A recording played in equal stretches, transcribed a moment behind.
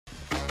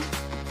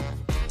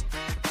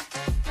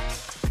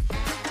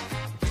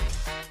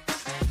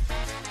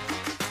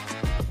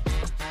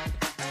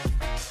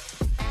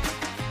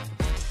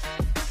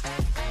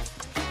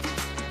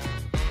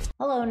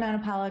Hello,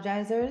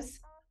 non-apologizers.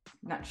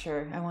 Not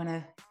sure I want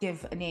to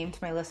give a name to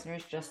my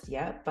listeners just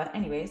yet, but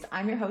anyways,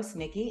 I'm your host,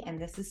 Nikki,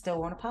 and this is Still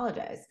Won't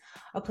Apologize,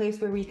 a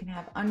place where we can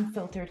have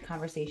unfiltered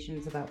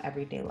conversations about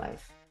everyday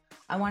life.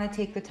 I want to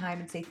take the time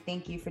and say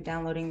thank you for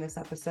downloading this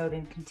episode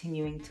and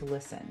continuing to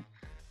listen.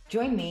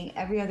 Join me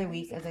every other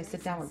week as I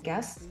sit down with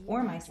guests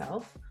or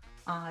myself,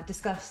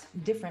 discuss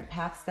different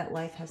paths that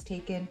life has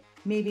taken,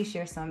 maybe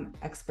share some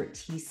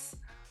expertise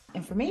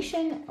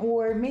information,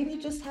 or maybe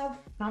just have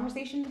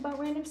conversations about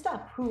random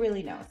stuff. Who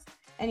really knows?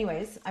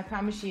 Anyways, I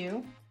promise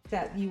you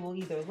that you will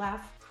either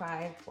laugh,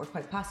 cry, or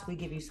quite possibly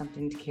give you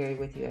something to carry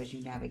with you as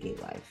you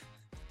navigate life.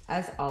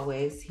 As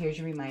always, here's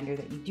your reminder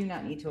that you do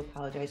not need to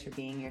apologize for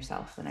being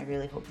yourself, and I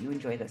really hope you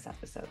enjoy this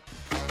episode.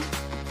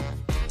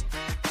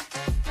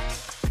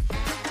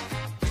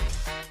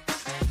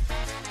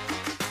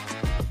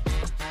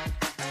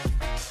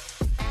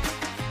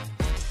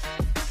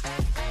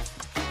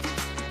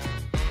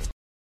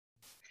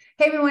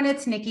 Hey everyone,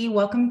 it's Nikki.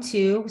 Welcome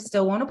to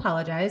Still Won't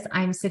Apologize.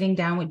 I'm sitting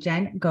down with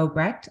Jen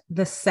Gobrecht,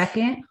 the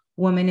second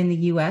woman in the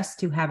US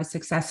to have a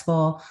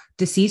successful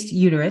deceased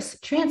uterus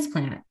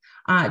transplant.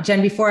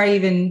 Jen, before I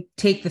even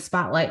take the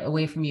spotlight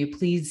away from you,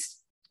 please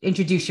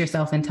introduce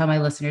yourself and tell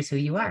my listeners who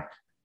you are.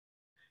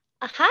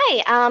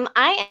 Hi,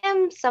 I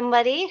am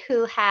somebody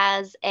who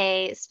has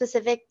a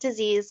specific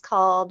disease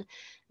called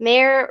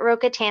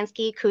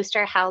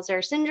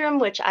Mayer-Rokitansky-Kuster-Hauser syndrome,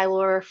 which I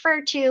will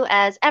refer to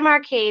as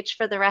MRKH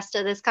for the rest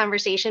of this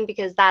conversation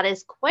because that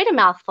is quite a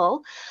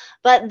mouthful.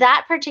 But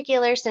that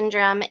particular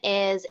syndrome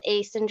is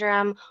a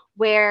syndrome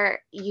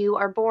where you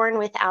are born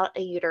without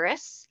a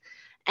uterus.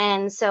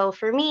 And so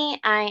for me,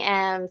 I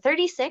am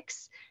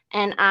 36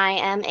 and I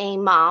am a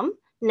mom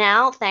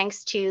now,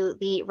 thanks to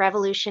the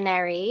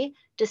revolutionary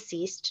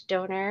deceased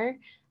donor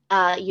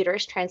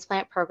uterus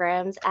transplant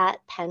programs at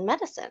Penn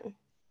Medicine.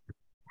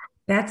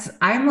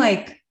 I'm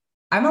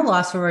a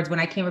loss for words. When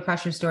I came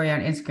across your story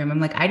on Instagram,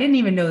 I'm like, I didn't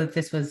even know that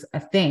this was a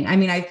thing. I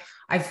mean,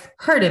 I've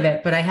heard of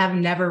it, but I have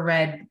never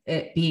read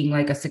it being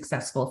like a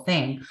successful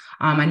thing.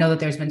 I know that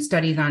there's been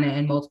studies on it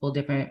in multiple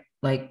different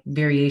like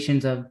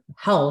variations of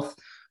health,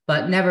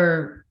 but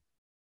never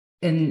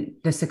in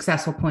the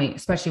successful point,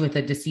 especially with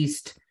a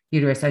deceased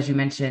uterus, as you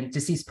mentioned,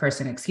 deceased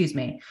person, excuse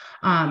me.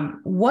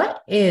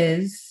 What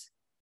is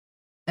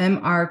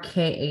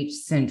MRKH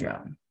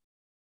syndrome?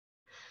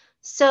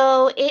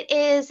 So it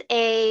is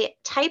a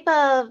type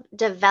of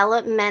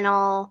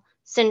developmental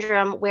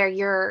syndrome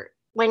where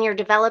when you're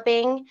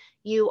developing,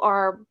 you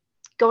are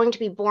going to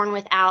be born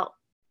without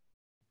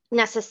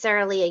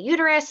necessarily a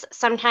uterus.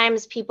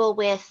 Sometimes people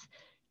with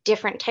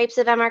different types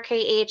of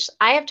MRKH.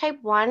 I have type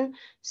 1.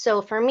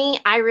 So for me,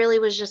 I really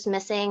was just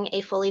missing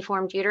a fully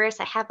formed uterus.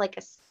 I have like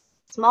a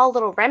small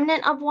little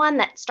remnant of one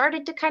that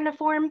started to kind of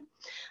form.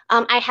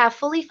 I have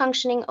fully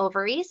functioning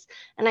ovaries,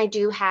 and I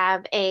do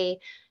have a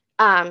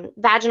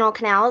vaginal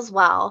canal as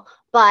well.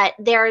 But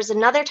there's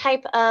another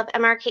type of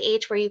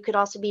MRKH where you could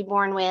also be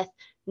born with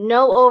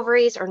no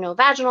ovaries or no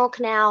vaginal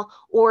canal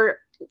or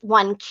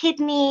one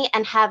kidney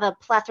and have a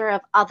plethora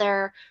of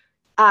other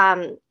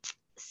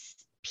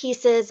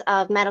pieces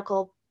of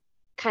medical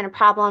kind of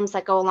problems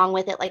that go along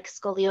with it, like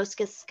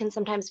scoliosis can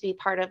sometimes be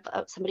part of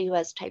somebody who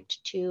has type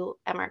 2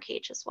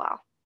 MRKH as well.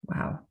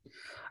 Wow.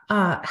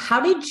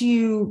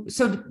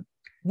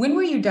 When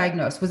were you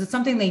diagnosed? Was it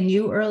something they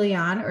knew early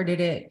on, or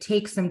did it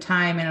take some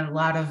time and a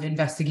lot of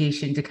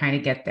investigation to kind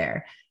of get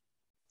there?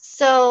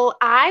 So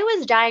I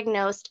was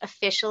diagnosed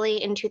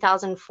officially in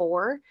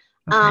 2004,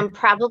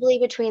 probably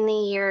between the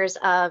years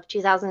of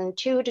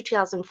 2002 to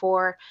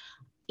 2004.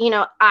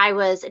 I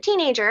was a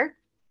teenager.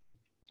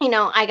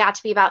 I got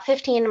to be about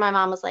 15 and my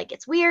mom was like,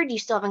 it's weird. You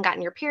still haven't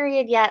gotten your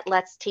period yet.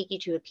 Let's take you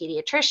to a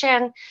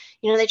pediatrician.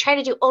 They try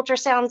to do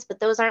ultrasounds,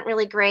 but those aren't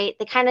really great.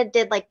 They kind of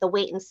did like the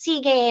wait and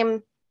see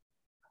game.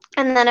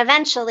 And then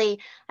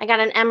eventually I got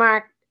an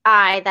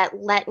MRI that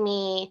let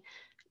me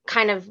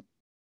kind of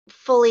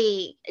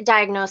fully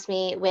diagnose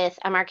me with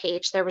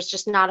MRKH. There was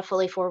just not a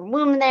fully formed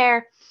womb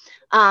there.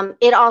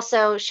 It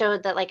also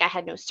showed that like I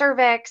had no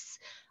cervix,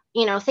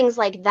 things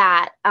like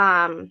that.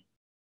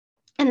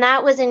 And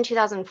that was in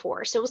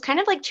 2004. So it was kind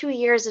of like 2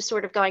 years of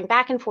sort of going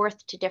back and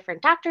forth to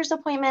different doctor's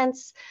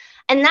appointments.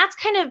 And that's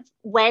kind of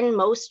when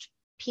most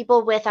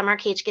people with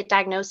MRKH get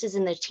diagnosed is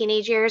in their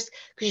teenage years,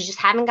 because you just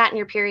haven't gotten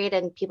your period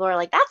and people are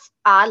like, that's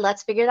odd,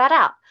 let's figure that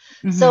out.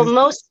 Mm-hmm. So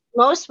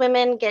most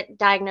women get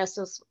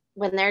diagnosed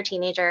when they're a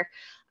teenager.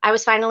 I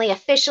was finally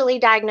officially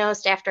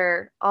diagnosed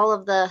after all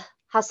of the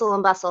hustle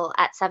and bustle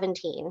at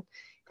 17.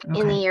 Okay.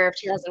 In the year of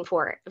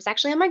 2004. It was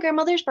actually on my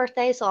grandmother's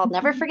birthday, so I'll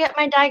never forget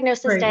my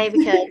diagnosis day,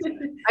 because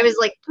I was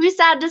like too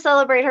sad to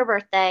celebrate her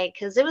birthday,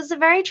 because it was a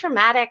very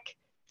traumatic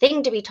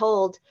thing to be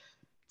told,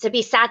 to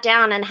be sat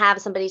down and have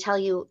somebody tell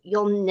you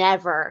you'll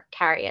never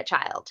carry a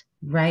child.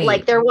 Right.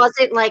 Like there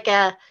wasn't like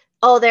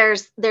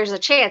there's a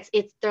chance.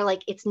 They're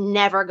like, it's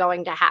never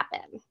going to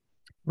happen.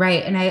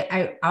 Right. And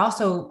I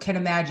also can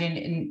imagine,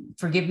 and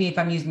forgive me if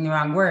I'm using the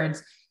wrong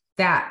words,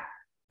 that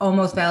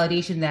almost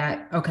validation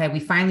that, okay, we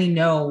finally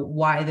know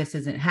why this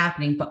isn't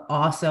happening, but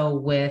also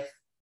with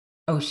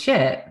oh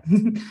shit,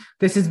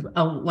 this is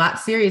a lot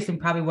serious than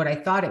probably what I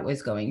thought it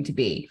was going to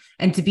be.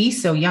 And to be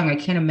so young, I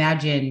can't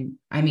imagine.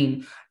 I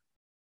mean,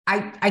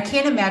 I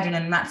can't imagine,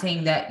 and I'm not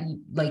saying that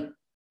like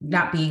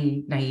not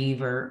being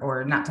naive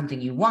or not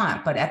something you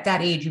want, but at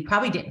that age, you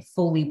probably didn't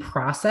fully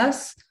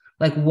process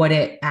like what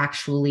it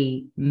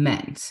actually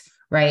meant.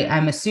 Right.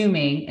 I'm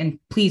assuming, and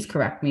please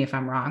correct me if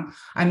I'm wrong.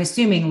 I'm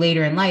assuming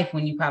later in life,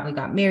 when you probably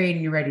got married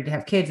and you're ready to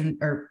have kids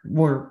or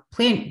would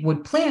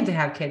plan to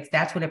have kids,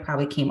 that's when it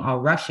probably came all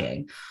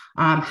rushing.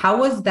 How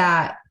was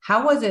that?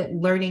 How was it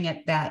learning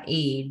at that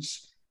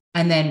age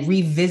and then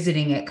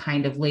revisiting it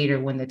kind of later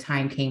when the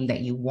time came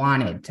that you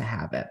wanted to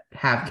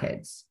have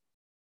kids?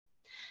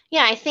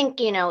 Yeah, I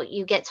think,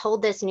 you get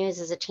told this news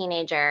as a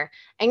teenager,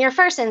 and your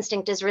first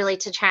instinct is really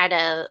to try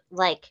to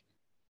like,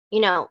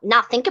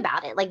 not think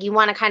about it. Like you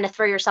want to kind of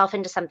throw yourself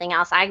into something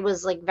else. I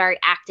was like very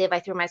active. I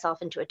threw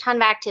myself into a ton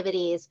of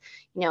activities,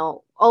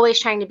 always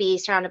trying to be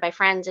surrounded by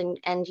friends and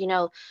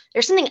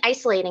there's something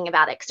isolating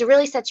about it because it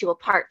really sets you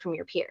apart from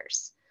your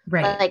peers.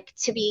 Right. Like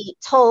to be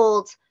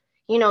told,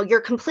 you're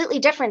completely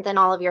different than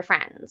all of your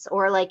friends,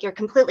 or like your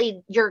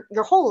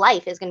whole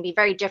life is going to be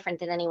very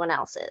different than anyone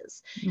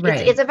else's. It's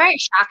Right. a very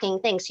shocking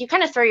thing. So you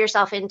kind of throw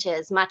yourself into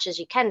as much as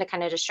you can to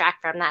kind of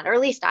distract from that, or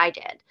at least I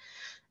did.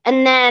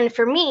 And then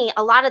for me,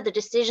 a lot of the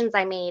decisions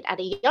I made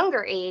at a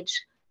younger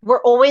age were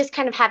always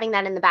kind of having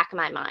that in the back of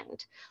my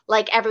mind.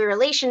 Like every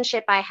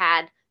relationship I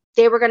had,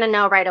 they were going to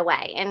know right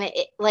away. And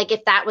like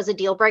if that was a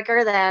deal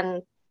breaker,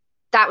 then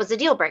that was a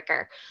deal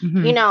breaker. You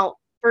Mm-hmm. know,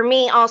 for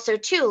me also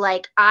too,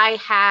 like I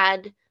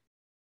had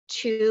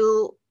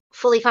two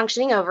fully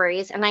functioning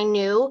ovaries and I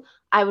knew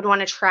I would want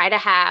to try to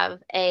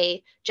have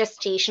a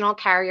gestational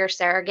carrier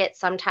surrogate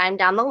sometime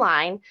down the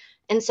line.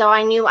 And so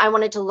I knew I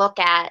wanted to look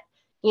at,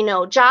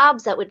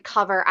 jobs that would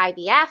cover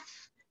IVF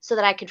so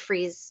that I could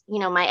freeze,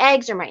 my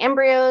eggs or my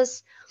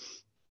embryos.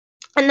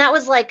 And that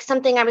was like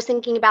something I was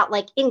thinking about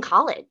like in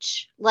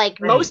college. Like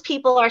Right. most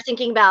people are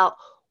thinking about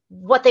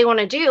what they want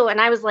to do.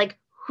 And I was like,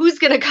 who's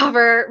going to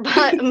cover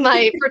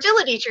my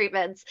fertility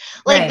treatments?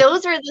 Like Right.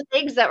 those are the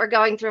things that were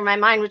going through my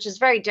mind, which is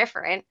very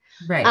different.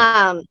 Right.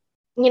 Um,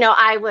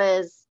 I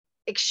was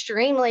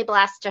extremely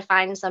blessed to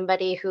find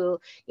somebody who,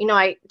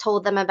 I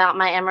told them about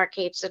my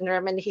MRKH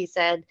syndrome, and he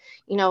said,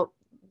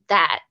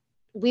 that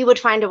we would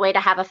find a way to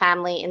have a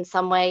family in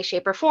some way,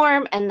 shape, or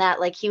form, and that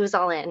like he was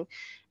all in.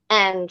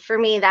 And for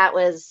me, that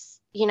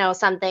was,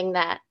 something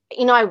that,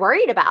 I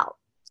worried about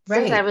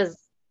since I Right. was,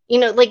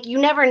 like you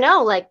never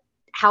know, like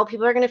how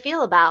people are going to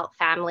feel about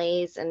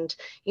families. And,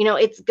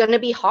 it's going to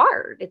be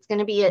hard. It's going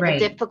to be a Right.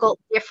 difficult,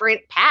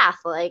 different path.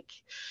 Like,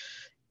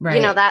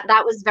 Right.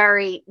 that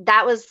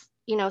was,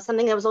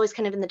 something that was always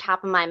kind of in the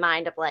top of my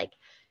mind of like,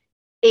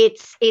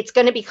 it's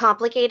going to be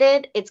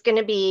complicated. It's going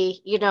to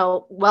be,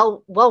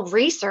 well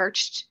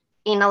researched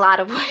in a lot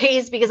of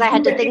ways because I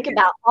had to think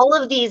about all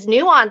of these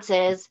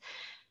nuances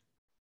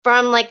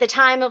from like the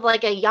time of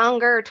like a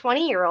younger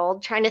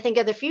 20-year-old trying to think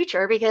of the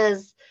future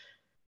because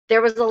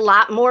there was a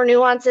lot more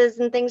nuances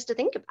and things to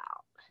think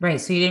about.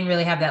 Right. So you didn't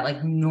really have that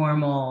like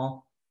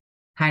normal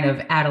kind of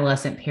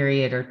adolescent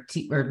period or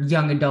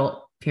young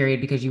adult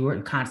period because you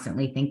were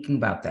constantly thinking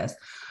about this.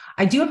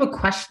 I do have a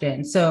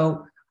question.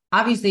 So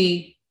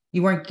obviously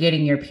you weren't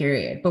getting your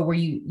period, but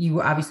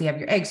you obviously have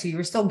your eggs, so you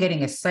were still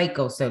getting a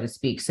cycle, so to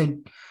speak. So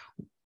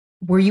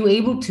were you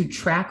able to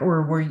track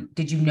or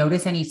did you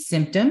notice any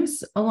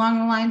symptoms along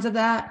the lines of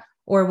that?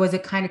 Or was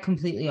it kind of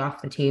completely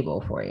off the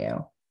table for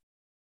you?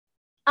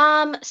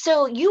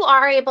 So you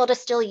are able to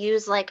still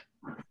use like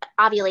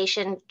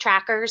ovulation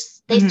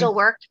trackers. They Mm-hmm. still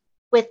work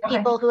with Okay.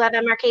 people who have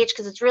MRKH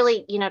because it's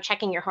really,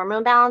 checking your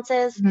hormone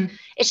balances. Mm-hmm.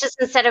 It's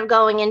just instead of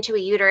going into a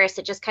uterus,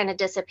 it just kind of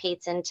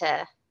dissipates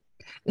into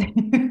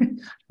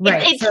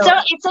Right.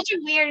 it's such a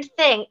weird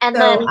thing. And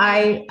So then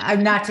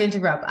I'm not to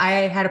interrupt. I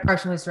had a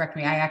partial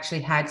hysterectomy. I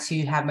actually had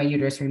to have my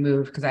uterus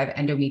removed because I have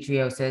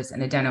endometriosis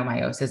and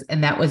adenomyosis.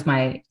 And that was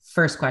my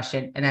first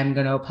question. And I'm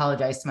going to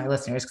apologize to my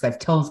listeners because I've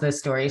told this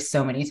story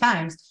so many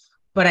times.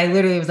 But I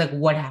literally was like,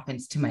 what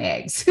happens to my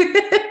eggs?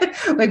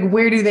 Like,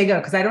 where do they go?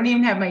 Because I don't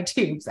even have my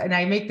tubes. And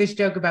I make this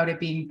joke about it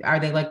being, are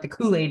they like the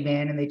Kool-Aid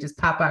man and they just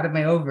pop out of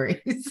my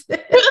ovaries?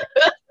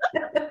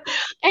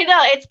 I know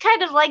it's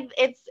kind of like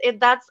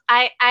that's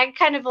I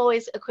kind of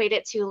always equate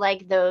it to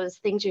like those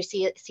things you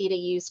see at a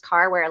used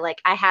car where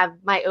like I have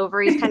my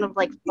ovaries kind of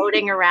like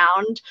floating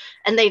around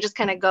and they just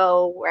kind of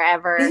go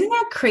wherever. Isn't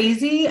that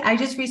crazy? I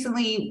just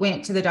recently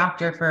went to the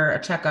doctor for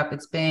a checkup.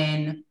 It's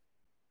been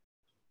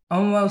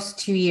almost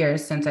 2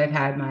 years since I've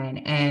had mine.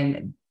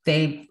 And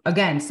they,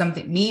 again,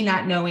 something, me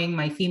not knowing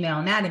my female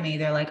anatomy,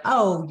 they're like,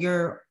 oh,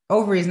 your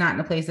ovary is not in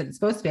a place that it's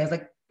supposed to be. I was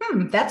like,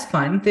 that's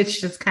fun.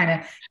 It's just kind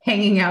of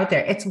hanging out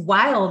there. It's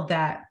wild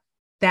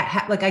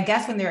like, I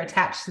guess when they're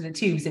attached to the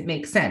tubes, it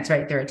makes sense,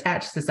 right? They're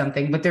attached to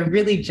something, but they're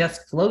really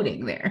just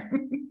floating there.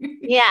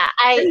 Yeah,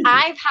 Crazy.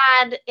 I've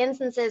had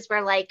instances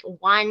where like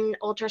one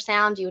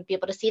ultrasound you would be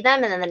able to see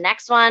them and then the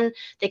next one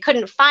they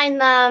couldn't find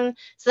them.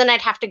 So then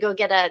I'd have to go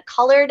get a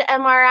colored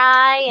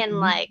MRI and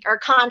Mhm. like or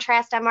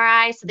contrast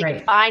MRI so they could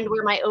Right. find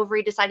where my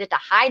ovary decided to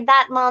hide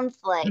that month.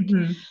 Like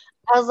Mhm.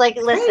 I was like,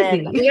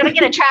 listen, Crazy. we got to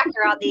get a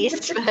tracker on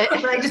these.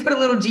 But Right, just put a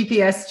little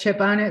GPS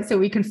chip on it so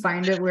we can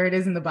find it where it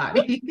is in the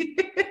body.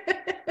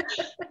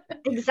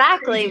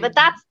 exactly. Crazy. But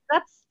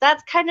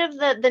that's kind of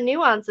the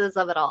nuances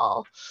of it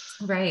all.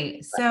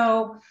 Right.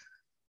 So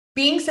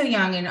being so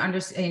young and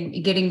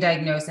and getting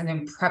diagnosed and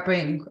then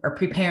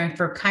preparing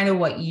for kind of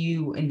what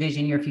you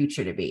envision your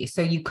future to be.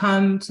 So you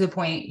come to the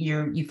point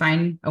you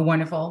find a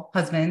wonderful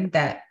husband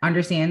that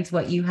understands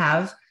what you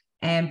have,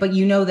 but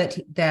you know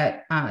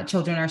that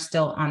children are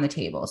still on the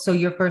table. So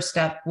your first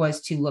step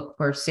was to look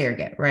for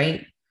surrogate,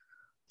 right?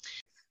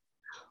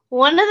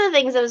 One of the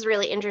things that was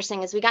really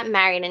interesting is we got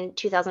married in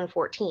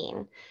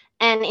 2014.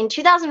 And in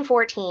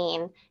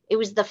 2014, it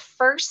was the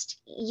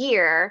first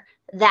year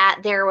that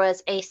there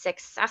was a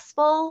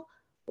successful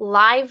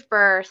live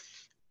birth,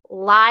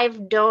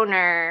 live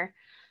donor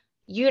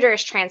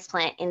uterus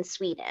transplant in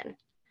Sweden.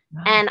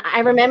 Wow. And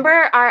I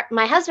remember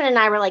my husband and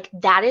I were like,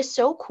 that is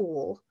so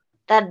cool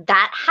that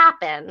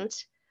happened.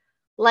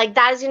 Like,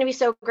 that is going to be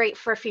so great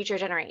for future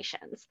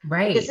generations.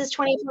 Right. Like, this is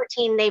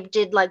 2014. They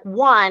did like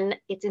one,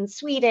 it's in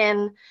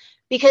Sweden,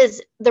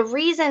 because the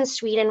reason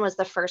Sweden was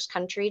the first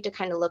country to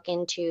kind of look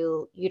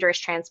into uterus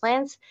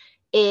transplants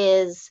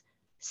is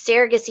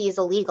surrogacy is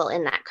illegal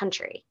in that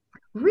country.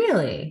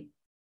 Really?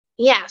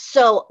 Yeah.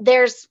 So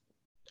there's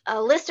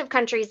a list of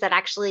countries that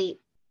actually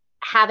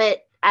have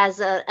it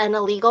as an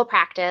illegal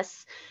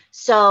practice.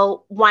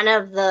 So one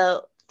of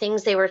the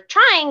things they were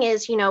trying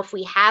is, if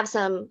we have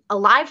a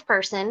live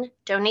person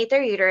donate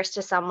their uterus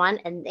to someone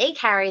and they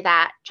carry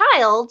that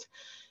child,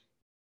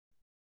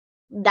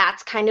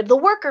 that's kind of the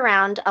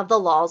workaround of the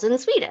laws in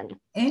Sweden.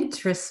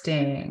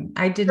 Interesting.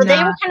 I did not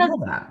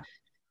know that.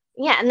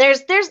 Yeah. And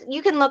there's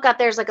you can look up,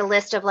 there's like a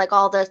list of like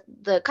all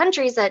the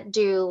countries that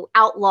do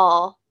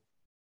outlaw,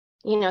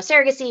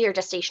 surrogacy or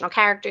gestational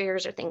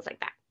carriers or things like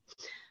that.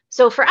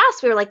 So for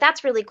us, we were like,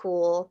 that's really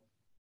cool.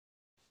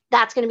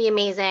 That's going to be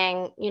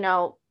amazing.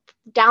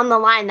 Down the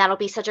line, that'll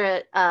be such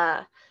an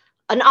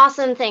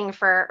awesome thing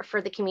for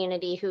the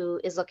community who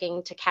is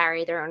looking to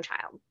carry their own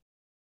child.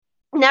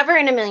 Never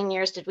in a million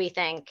years did we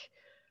think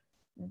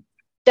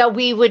that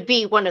we would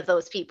be one of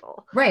those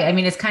people. Right. I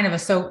mean, it's kind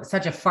of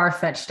such a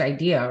far-fetched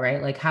idea,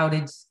 right? Like,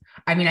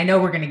 I know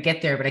we're going to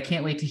get there, but I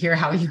can't wait to hear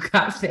how you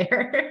got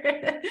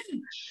there.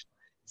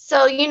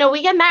 So,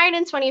 we get married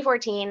in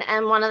 2014,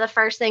 and one of the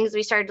first things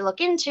we started to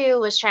look into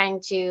was trying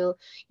to,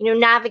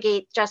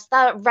 navigate just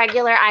the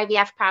regular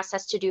IVF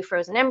process to do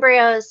frozen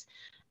embryos.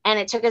 And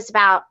it took us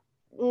about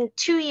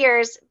 2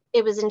 years.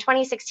 It was in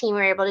 2016, we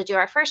were able to do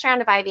our first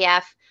round of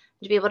IVF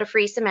to be able to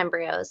freeze some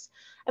embryos.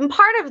 And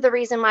part of the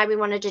reason why we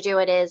wanted to do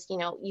it is, you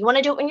want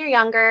to do it when you're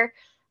younger,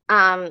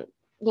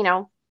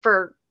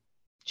 for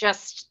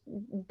just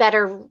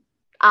better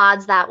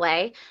odds that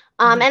way.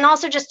 And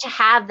also just to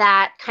have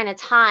that kind of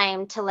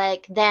time to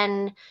like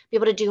then be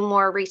able to do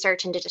more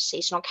research into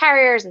gestational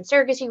carriers and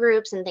surrogacy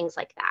groups and things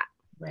like that.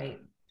 Right.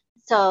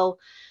 So,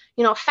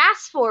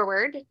 fast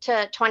forward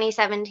to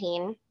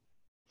 2017,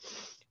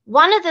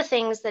 one of the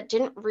things that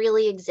didn't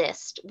really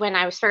exist when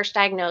I was first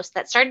diagnosed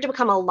that started to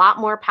become a lot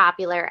more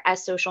popular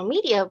as social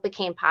media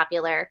became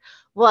popular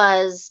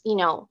was,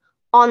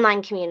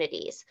 online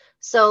communities.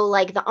 So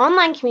like the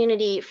online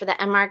community for the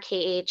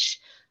MRKH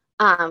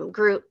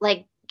group,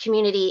 like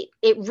community,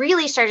 it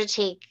really started to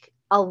take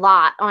a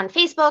lot on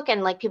Facebook,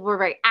 and like people were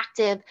very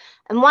active.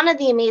 And one of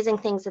the amazing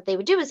things that they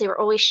would do is they were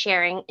always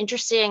sharing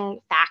interesting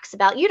facts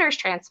about uterus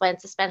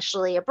transplants,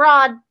 especially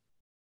abroad.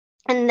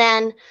 And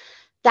then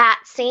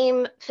that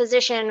same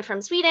physician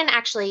from Sweden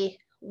actually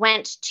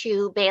went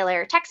to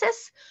Baylor,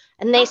 Texas,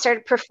 and they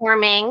started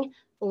performing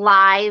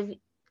live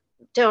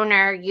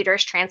donor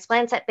uterus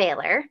transplants at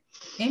Baylor.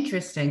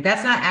 Interesting.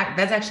 That's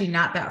actually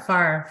not that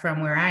far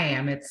from where I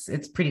am.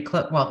 It's pretty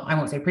close. Well, I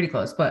won't say pretty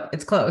close, but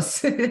it's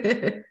close.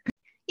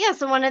 Yeah.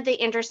 So one of the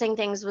interesting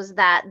things was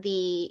that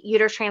the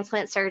uterus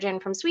transplant surgeon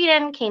from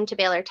Sweden came to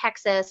Baylor,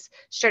 Texas,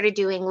 started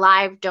doing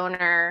live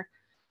donor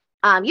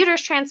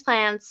uterus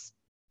transplants.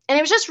 And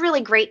it was just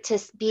really great to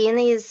be in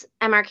these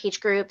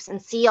MRKH groups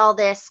and see all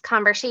this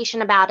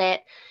conversation about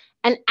it.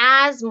 And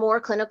as more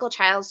clinical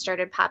trials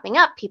started popping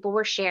up, people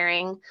were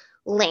sharing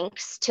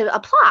links to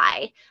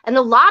apply. And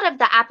a lot of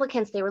the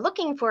applicants they were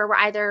looking for were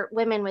either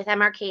women with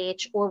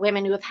MRKH or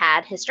women who have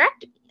had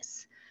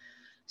hysterectomies.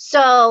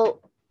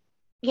 So,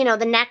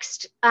 the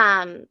next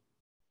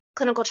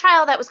clinical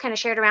trial that was kind of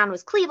shared around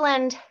was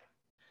Cleveland.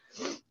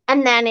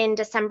 And then in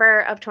December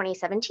of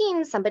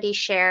 2017, somebody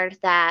shared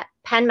that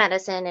Penn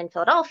Medicine in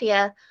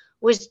Philadelphia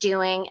was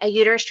doing a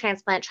uterus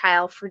transplant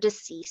trial for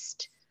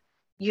deceased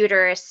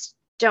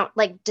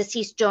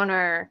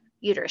donor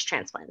uterus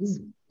transplants.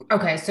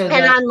 Okay.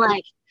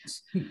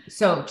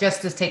 So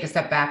just to take a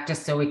step back,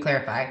 just so we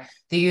clarify,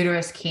 the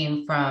uterus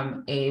came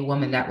from a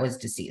woman that was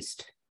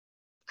deceased.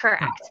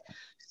 Correct.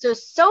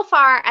 So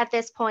far at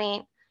this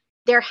point,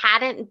 there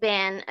hadn't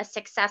been a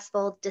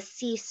successful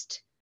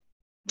deceased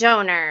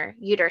donor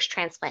uterus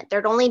transplant.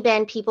 There'd only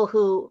been people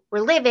who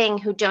were living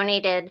who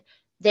donated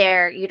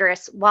their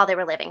uterus while they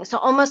were living. So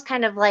almost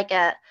kind of like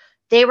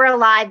they were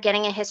alive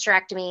getting a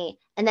hysterectomy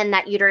And then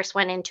that uterus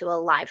went into a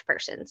live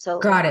person. So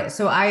got it.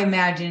 So I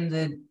imagine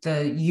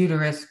the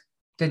uterus,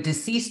 the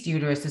deceased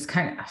uterus is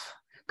kind of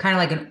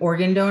like an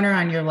organ donor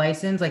on your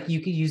license. Like you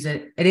could use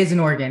it. It is an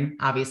organ,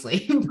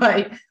 obviously,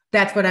 but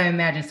that's what I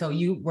imagine. So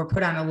you were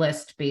put on a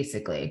list,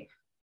 basically.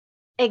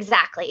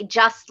 Exactly.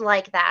 Just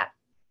like that.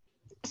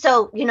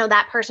 So,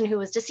 that person who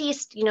was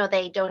deceased,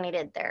 they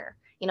donated their,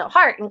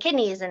 heart and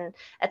kidneys and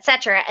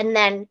etc. And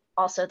then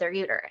also their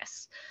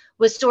uterus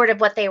was sort of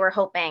what they were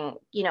hoping,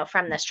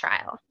 from this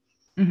trial.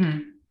 Mm-hmm.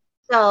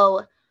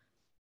 So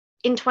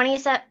in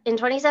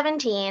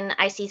 2017,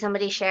 I see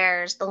somebody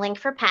shares the link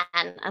for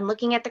Penn. I'm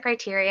looking at the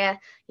criteria.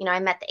 I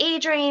met the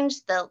age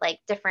range, the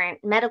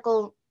different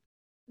medical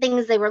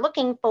things they were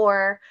looking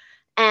for.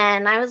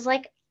 And I was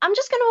like, I'm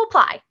just going to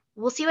apply.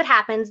 We'll see what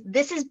happens.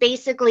 This is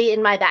basically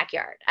in my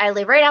backyard. I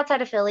live right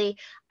outside of Philly.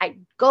 I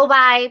go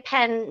by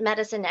Penn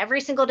Medicine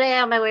every single day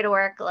on my way to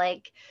work.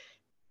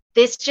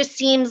 This just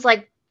seems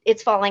like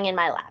it's falling in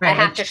my lap. Right, I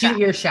have to shoot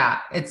your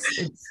shot. It's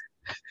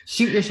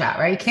shoot your shot,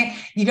 right?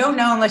 You don't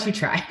know unless you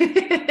try.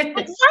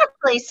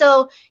 Exactly.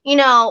 So,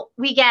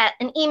 we get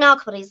an email a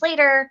couple days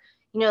later.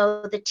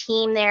 The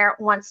team there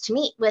wants to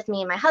meet with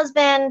me and my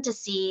husband to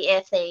see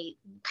if they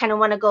kind of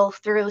want to go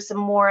through some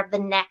more of the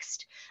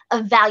next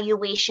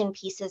evaluation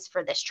pieces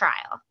for this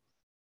trial.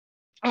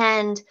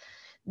 And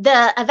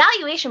the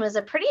evaluation was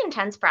a pretty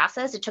intense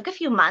process. It took a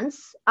few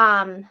months.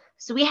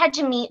 So we had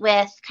to meet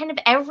with kind of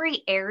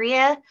every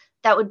area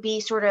that would be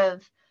sort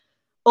of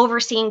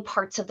overseeing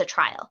parts of the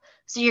trial.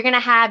 So you're going to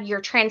have your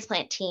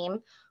transplant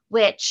team,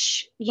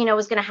 which,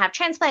 was going to have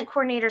transplant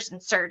coordinators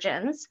and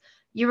surgeons.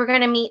 You were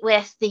going to meet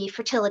with the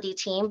fertility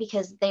team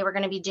because they were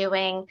going to be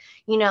doing,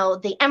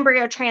 the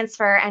embryo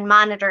transfer and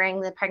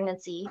monitoring the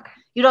pregnancy.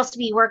 You'd also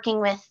be working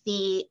with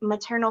the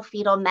maternal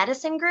fetal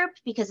medicine group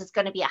because it's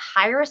going to be a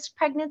high risk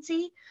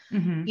pregnancy.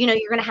 Mm-hmm.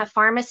 You're going to have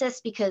pharmacists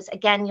because,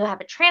 again, you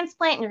have a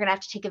transplant and you're going to have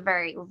to take a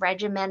very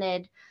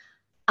regimented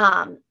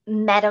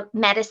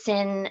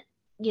medicine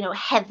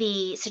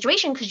heavy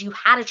situation because you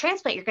had a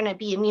transplant. You're going to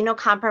be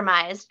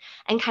immunocompromised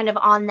and kind of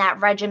on that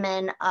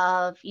regimen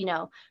of,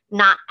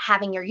 not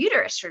having your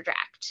uterus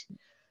retract.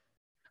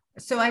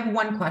 So I have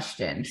one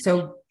question.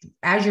 So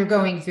as you're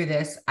going through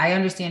this, I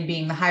understand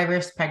being the high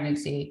risk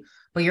pregnancy,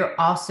 but you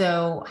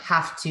also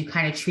have to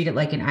kind of treat it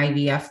like an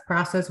IVF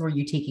process where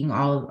you taking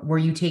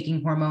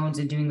hormones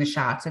and doing the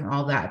shots and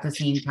all that at the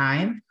same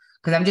time?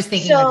 Because I'm just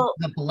thinking of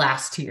the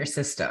blast to your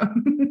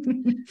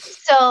system.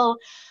 So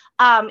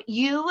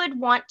you would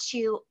want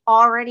to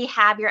already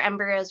have your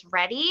embryos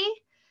ready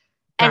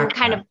and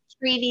kind of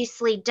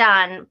previously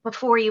done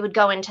before you would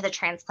go into the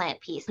transplant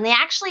piece. And they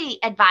actually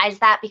advise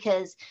that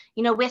because,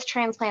 with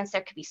transplants, there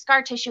could be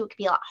scar tissue. It could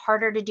be a lot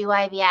harder to do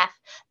IVF.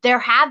 There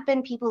have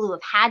been people who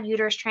have had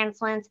uterus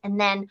transplants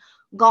and then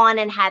gone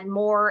and had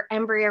more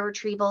embryo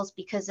retrievals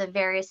because of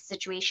various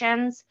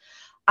situations.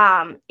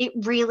 It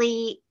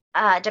really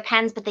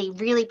depends, but they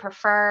really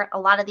prefer a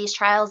lot of these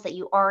trials that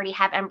you already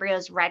have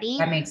embryos ready.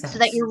 That makes sense. So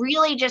that you're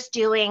really just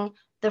doing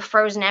the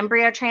frozen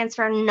embryo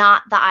transfer,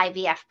 not the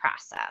IVF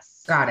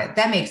process. Got it.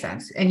 That makes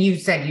sense. And you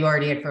said you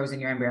already had frozen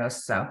your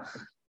embryos, so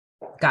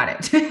got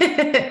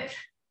it.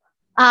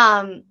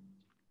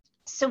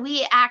 So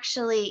we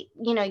actually,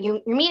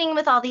 you're meeting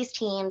with all these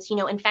teams,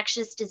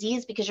 infectious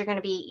disease, because you're going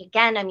to be,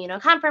 again,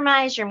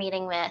 immunocompromised. You're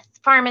meeting with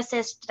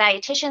pharmacists,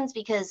 dietitians,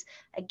 because,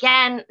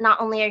 again, not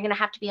only are you going to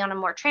have to be on a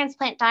more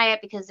transplant diet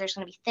because there's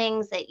going to be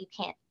things that you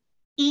can't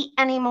eat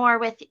anymore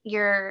with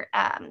your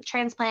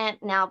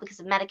transplant now because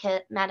of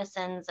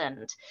medicines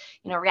and,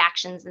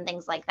 reactions and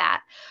things like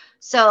that.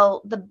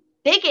 So the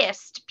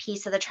biggest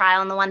piece of the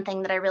trial, and the one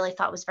thing that I really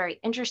thought was very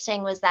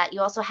interesting, was that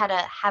you also had to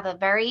have a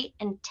very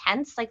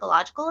intense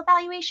psychological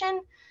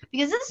evaluation,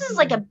 because this is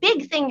like a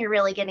big thing you're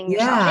really getting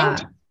yourself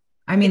into.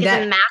 I mean,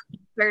 that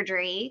massive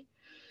surgery.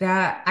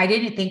 That I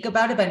didn't think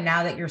about it, but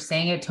now that you're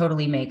saying it,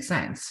 totally makes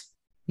sense.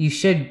 You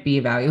should be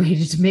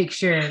evaluated to make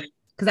sure,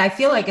 because I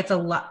feel like it's a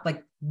lot,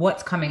 like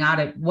what's coming out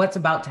of what's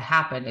about to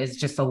happen is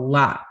just a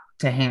lot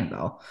to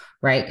handle,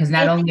 right? Because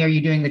not only are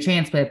you doing the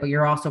transplant, but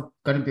you're also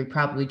going to be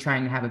probably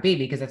trying to have a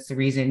baby because that's the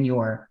reason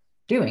you're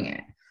doing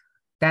it.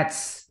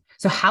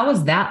 So how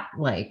was that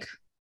like?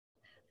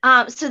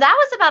 So that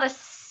was about a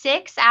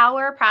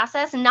 6-hour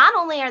process. And not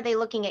only are they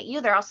looking at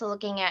you, they're also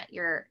looking at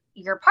your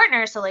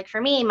partner. So like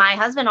for me, my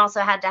husband also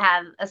had to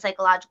have a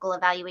psychological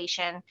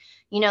evaluation.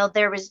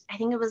 There was, I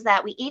think it was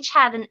that we each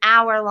had an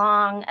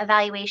hour-long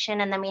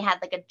evaluation, and then we had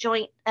like a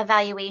joint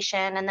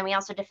evaluation, and then we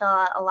also had to fill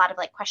out a lot of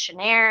like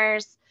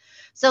questionnaires.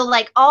 So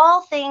like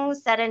all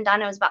things said and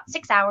done, it was about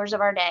 6 hours of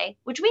our day,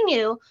 which we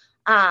knew.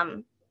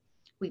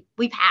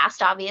 We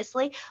passed,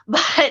 obviously,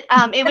 but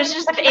it was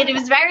just, it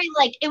was very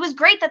it was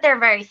great that they're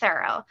very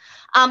thorough.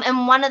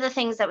 And one of the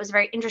things that was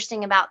very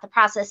interesting about the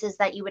process is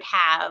that you would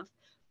have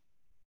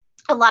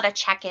a lot of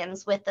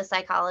check-ins with the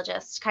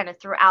psychologist kind of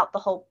throughout the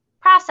whole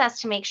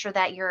process to make sure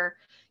that you're,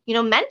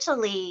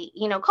 mentally,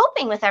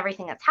 coping with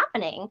everything that's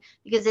happening,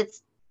 because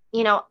it's,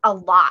 a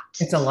lot.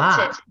 It's a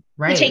lot,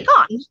 right? To take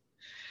on.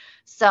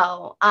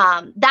 So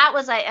that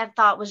was, I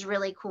thought was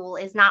really cool,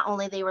 is not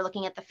only they were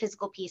looking at the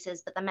physical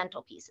pieces, but the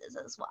mental pieces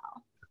as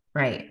well.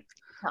 Right.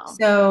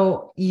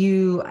 So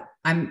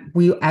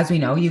as we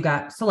know, you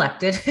got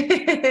selected.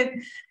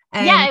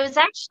 Yeah, it was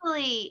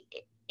actually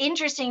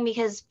interesting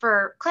because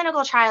for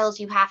clinical trials,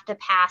 you have to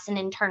pass an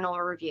internal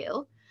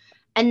review,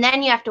 and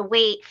then you have to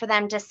wait for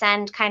them to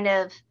send kind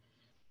of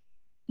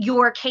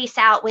your case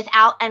out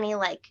without any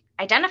like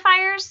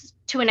identifiers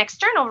to an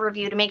external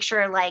review to make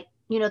sure like,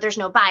 there's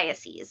no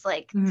biases.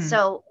 Like,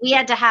 so we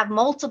had to have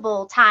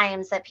multiple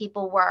times that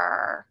people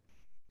were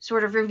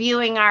sort of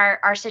reviewing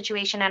our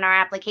situation and our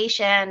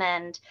application.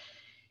 And,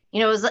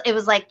 it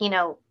was like,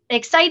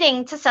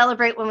 exciting to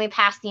celebrate when we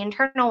passed the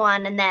internal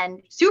one, and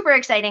then super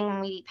exciting when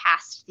we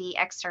passed the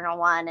external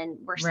one and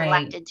were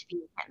selected to be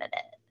a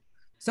candidate.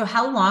 So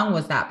how long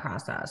was that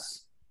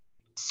process?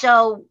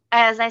 So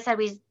as I said,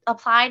 we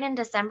applied in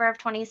December of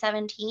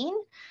 2017,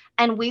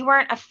 and we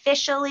weren't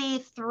officially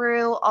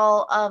through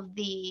all of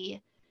the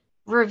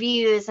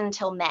reviews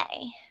until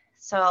May.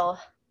 So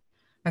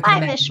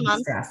 5-ish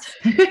months.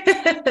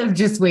 I'm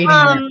just waiting.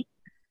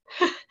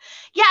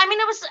 Yeah, I mean,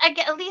 it was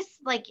at least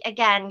like,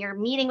 again, you're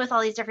meeting with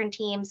all these different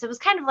teams. It was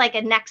kind of like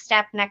a next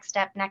step.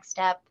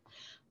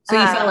 So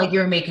you felt like you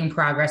were making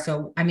progress.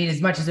 So, I mean,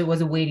 as much as it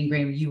was a waiting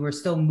game, you were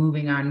still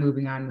moving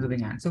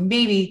on. So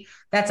maybe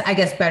that's, I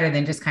guess, better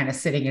than just kind of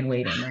sitting and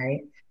waiting,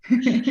 right?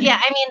 Yeah,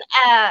 I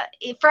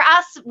mean, for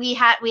us, we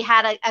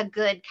had a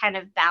good kind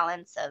of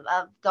balance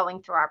of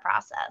going through our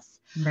process.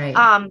 Right.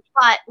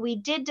 But we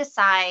did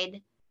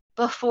decide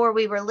before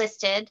we were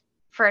listed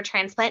for a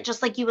transplant,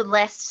 just like you would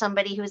list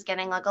somebody who's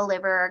getting like a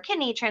liver or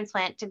kidney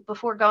transplant,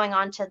 before going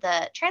on to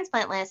the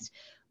transplant list,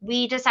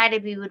 we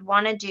decided we would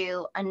want to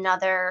do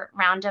another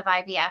round of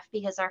IVF,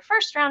 because our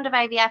first round of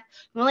IVF,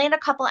 we only had a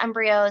couple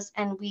embryos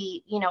and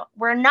we,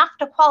 were enough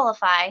to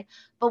qualify,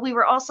 but we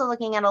were also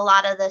looking at a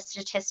lot of the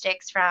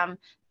statistics from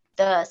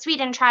the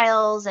Sweden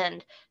trials,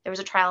 and there was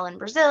a trial in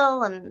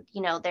Brazil, and,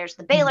 there's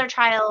the Baylor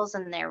trials,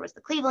 and there was the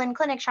Cleveland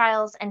Clinic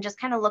trials, and just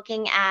kind of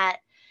looking at,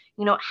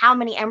 how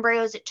many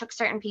embryos it took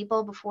certain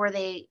people before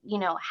they,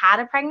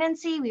 had a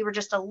pregnancy. We were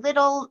just a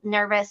little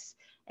nervous.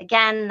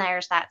 Again,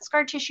 there's that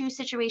scar tissue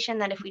situation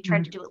that if we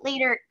tried to do it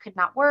later, it could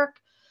not work.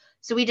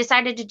 So we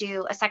decided to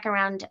do a second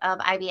round of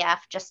IVF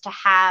just to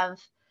have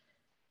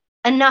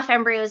enough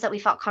embryos that we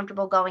felt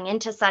comfortable going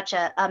into such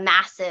a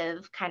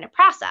massive kind of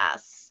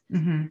process.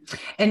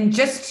 And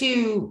just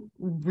to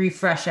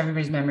refresh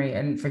everybody's memory,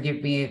 and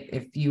forgive me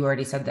if you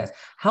already said this,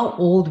 how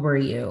old were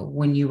you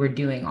when you were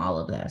doing all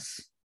of this?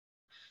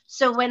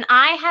 So when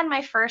I had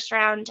my first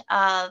round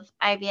of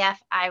IVF,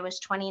 I was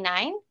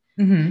 29.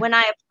 When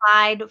I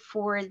applied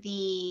for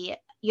the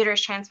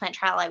uterus transplant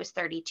trial, I was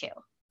 32.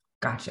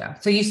 Gotcha.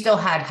 So you still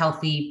had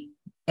healthy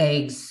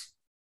eggs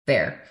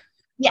there.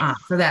 Yes.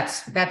 So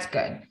that's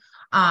good.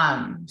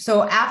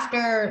 So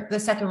after the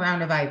second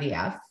round of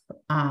IVF,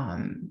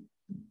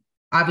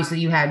 obviously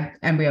you had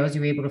embryos, you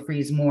were able to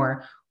freeze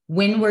more.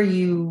 When were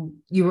you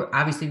were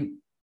obviously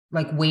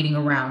like waiting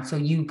around. So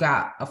you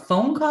got a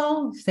phone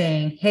call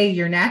saying, hey,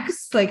 you're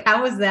next. Like,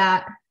 how was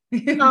that?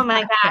 Oh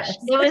my gosh.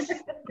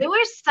 It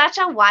was such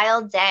a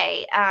wild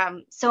day.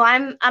 So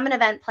I'm an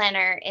event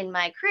planner in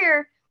my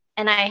career,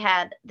 and I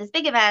had this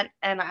big event,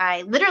 and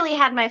I literally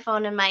had my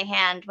phone in my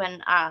hand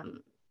when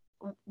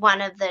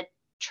one of the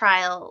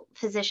trial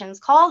physicians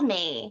called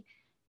me,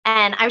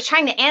 and I was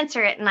trying to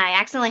answer it and I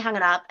accidentally hung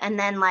it up. And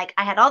then like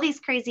I had all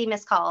these crazy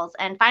missed calls,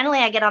 and finally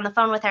I get on the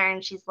phone with her,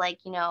 and she's like,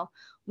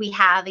 we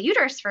have a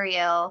uterus for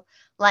you.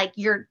 Like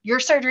your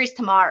surgery's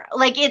tomorrow.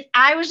 Like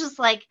I was just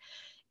like,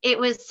 it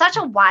was such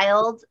a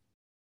wild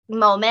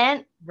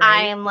moment.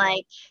 Right. I'm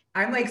like,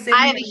 I have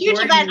a huge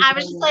event. I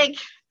was just like,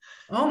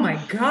 oh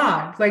my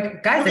God.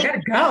 Like, guys, I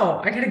gotta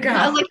go.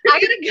 I was like, I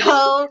gotta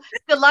go.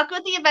 Good luck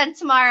with the event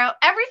tomorrow.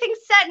 Everything's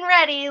set and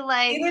ready.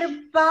 Like,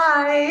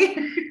 bye.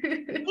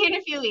 In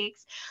a few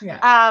weeks.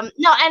 Yeah.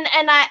 No,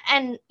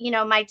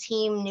 and my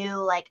team knew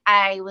like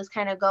I was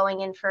kind of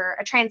going in for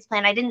a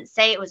transplant. I didn't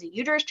say it was a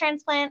uterus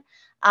transplant.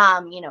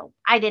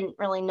 I didn't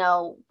really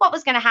know what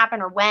was going to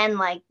happen or when.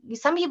 Like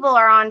some people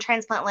are on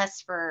transplant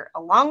lists for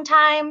a long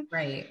time.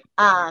 Right.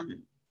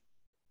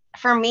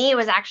 For me, it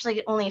was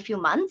actually only a few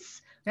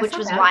months, which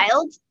was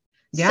wild.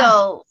 Yeah.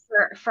 So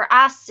for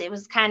us, it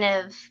was kind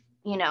of,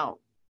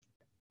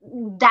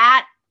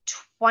 that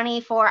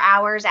 24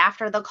 hours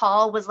after the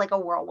call was like a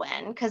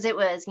whirlwind, because it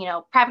was,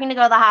 prepping to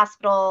go to the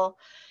hospital,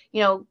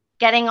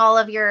 getting all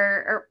of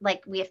your,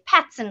 like we have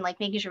pets, and like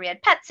making sure we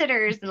had pet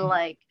sitters and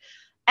like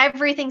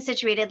everything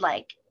situated.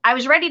 Like I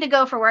was ready to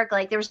go for work.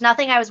 Like there was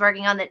nothing I was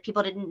working on that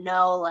people didn't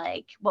know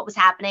like what was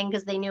happening,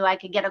 because they knew I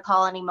could get a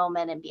call any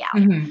moment and be out.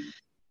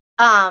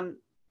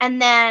 And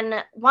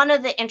then one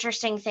of the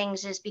interesting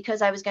things is,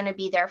 because I was going to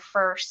be their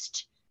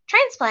first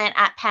transplant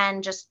at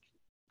Penn, just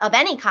of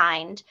any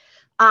kind,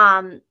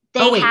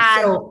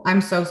 so I'm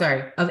so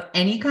sorry. Of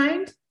any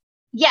kind?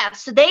 Yeah.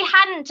 So they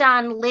hadn't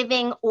done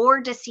living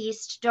or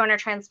deceased donor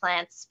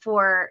transplants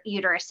for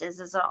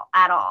uteruses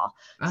at all.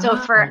 So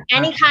for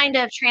any kind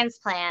of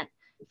transplant,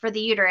 for the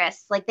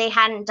uterus. Like they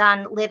hadn't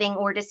done living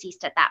or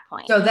deceased at that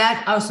point. So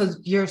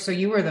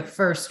you were the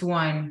first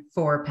one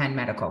for Penn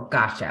Medical.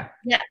 Gotcha.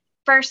 Yeah.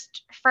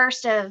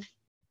 First of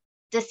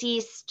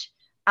deceased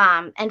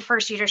and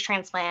first uterus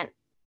transplant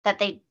that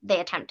they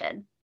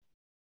attempted.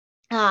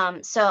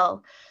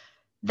 So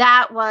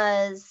that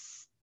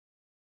was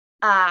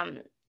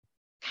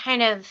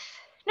kind of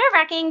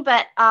nerve-wracking,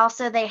 but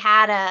also they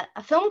had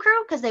a film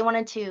crew because they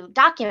wanted to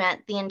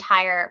document the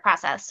entire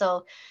process.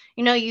 So,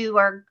 you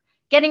are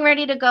getting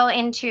ready to go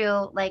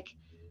into like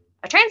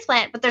a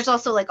transplant, but there's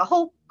also like a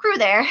whole crew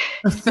there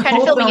kind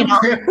of filming it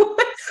all.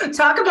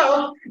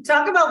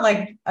 Talk about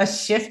like a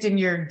shift in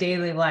your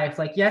daily life.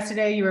 Like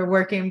yesterday you were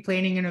working,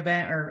 planning an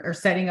event or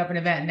setting up an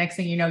event. Next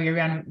thing you know,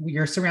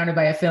 you're surrounded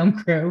by a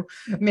film crew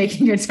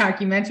making a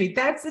documentary.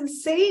 That's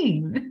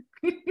insane.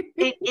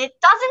 It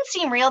doesn't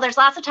seem real. There's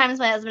lots of times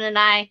my husband and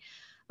I,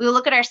 we will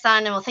look at our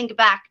son and we'll think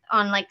back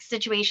on like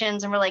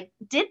situations and we're like,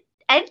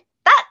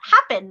 that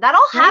happened? That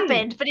all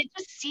happened, but it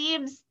just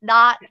seems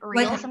not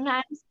real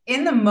sometimes.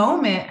 In the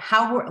moment,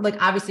 how were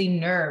like obviously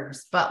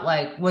nerves, but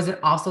like, was it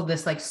also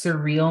this like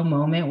surreal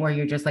moment where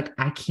you're just like,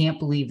 I can't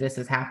believe this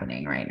is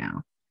happening right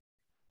now?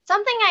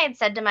 Something I had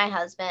said to my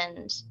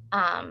husband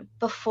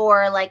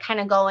before, like kind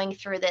of going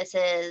through this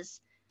is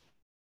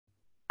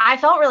I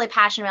felt really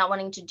passionate about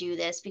wanting to do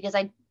this because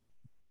I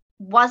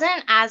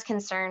wasn't as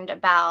concerned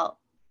about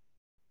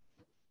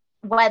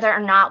whether or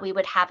not we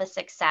would have a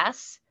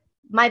success.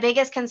 My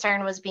biggest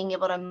concern was being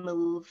able to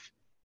move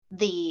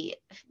the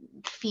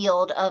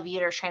field of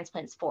uterus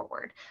transplants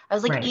forward. I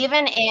was like,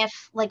 even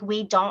if like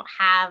we don't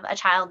have a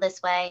child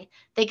this way,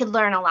 they could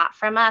learn a lot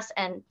from us.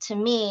 And to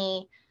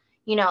me,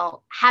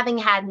 having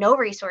had no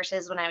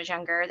resources when I was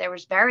younger, there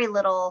was very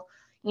little,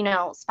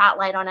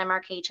 spotlight on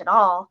MRKH at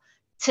all,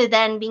 to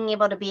then being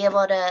able to be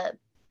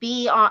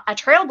on a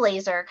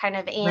trailblazer kind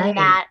of in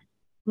that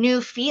new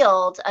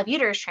field of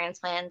uterus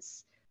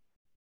transplants.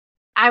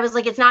 I was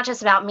like, it's not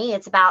just about me.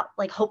 It's about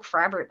like hope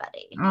for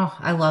everybody. Oh,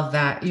 I love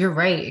that. You're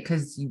right.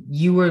 Because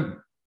you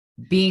were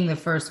being the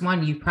first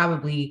one, you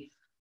probably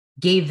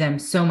gave them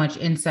so much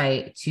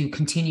insight to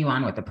continue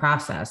on with the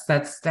process.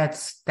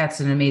 That's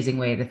an amazing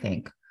way to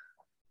think.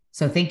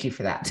 So thank you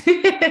for that.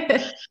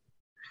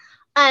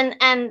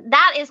 And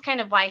that is kind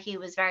of why he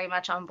was very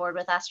much on board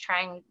with us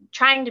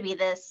trying to be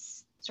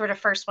this sort of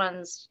first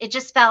ones. It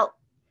felt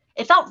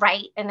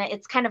right. And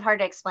it's kind of hard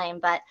to explain,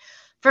 but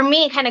for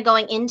me, kind of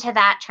going into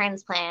that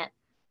transplant,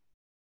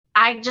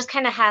 I just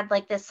kind of had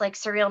like this like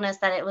surrealness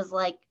that it was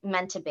like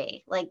meant to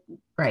be. Like,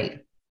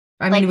 right.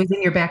 I mean, it was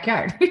in your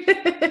backyard.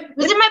 It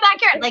was in my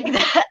backyard. Like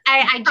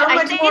I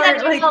say that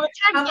to you all the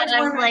time. But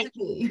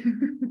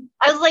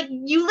I was like,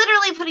 you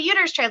literally put a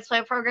uterus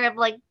transplant program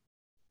like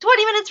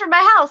 20 minutes from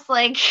my house.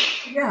 Like,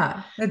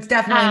 yeah, it's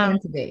definitely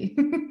meant to be.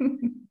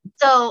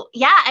 So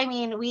yeah, I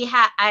mean,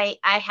 I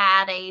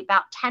had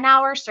about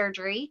 10-hour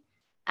surgery,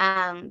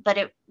 but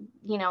it,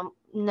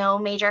 no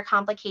major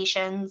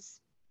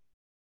complications,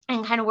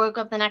 and kind of woke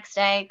up the next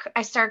day.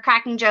 I started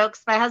cracking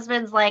jokes. My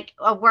husband's like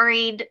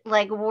worried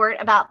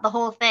about the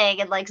whole thing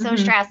and like so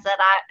stressed that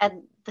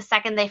and the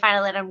second they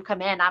finally let him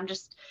come in, I'm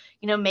just,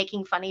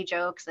 making funny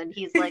jokes, and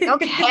he's like,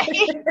 okay.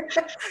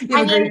 You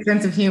have a great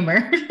sense of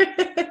humor.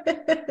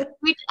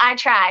 I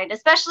tried,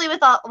 especially with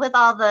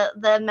all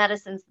the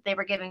medicines that they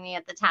were giving me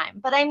at the time.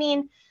 But I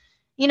mean,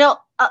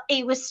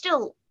 it was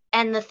still.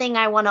 And the thing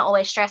I want to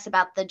always stress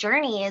about the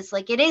journey is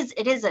like, it is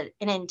an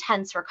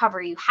intense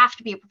recovery. You have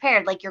to be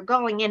prepared. Like you're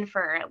going in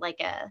for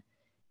like a,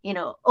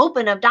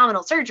 open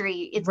abdominal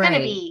surgery. It's going to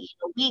be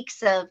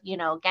weeks of,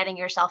 getting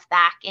yourself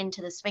back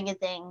into the swing of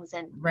things.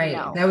 And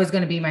that was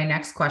going to be my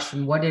next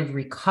question. What did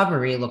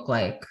recovery look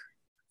like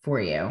for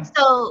you?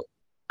 So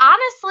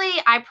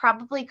honestly, I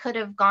probably could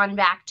have gone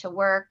back to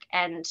work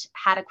and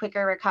had a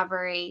quicker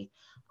recovery.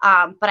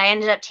 But I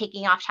ended up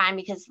taking off time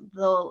because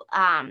the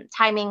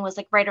timing was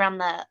like right around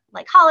the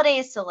like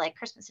holidays. So like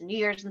Christmas and New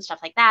Year's and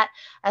stuff like that.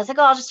 I was like,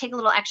 oh, I'll just take a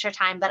little extra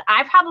time. But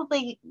I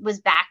probably was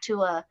back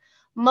to a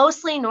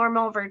mostly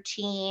normal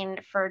routine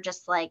for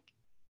just like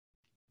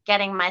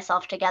getting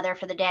myself together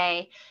for the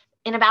day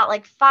in about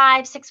like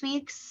 5-6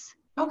 weeks.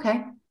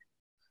 Okay.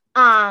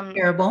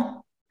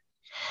 Terrible.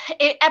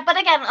 But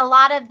again, a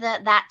lot of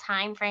that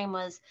time frame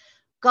was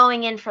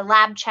going in for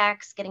lab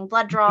checks, getting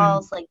blood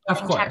draws, like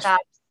getting checkups.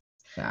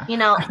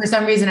 Yeah. For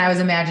some reason I was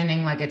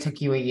imagining like it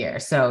took you a year.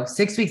 So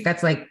 6 weeks,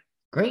 that's like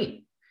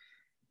great.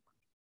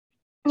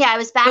 Yeah, I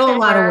was back Still at a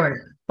lot of work,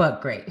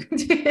 but great.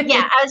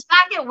 Yeah, I was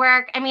back at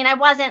work. I mean, I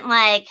wasn't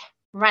like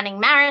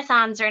running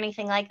marathons or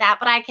anything like that,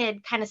 but I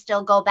could kind of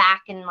still go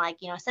back and like,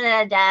 sit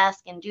at a desk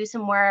and do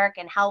some work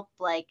and help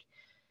like,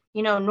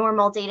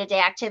 normal day-to-day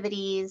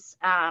activities,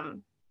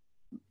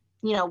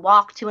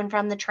 walk to and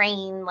from the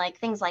train, like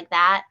things like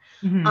that.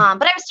 But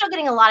I was still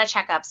getting a lot of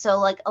checkups. So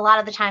like a lot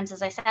of the times,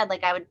 as I said,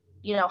 like I would,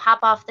 hop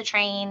off the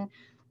train,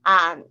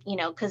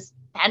 because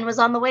Ben was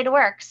on the way to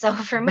work. So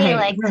for me,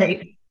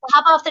 to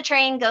hop off the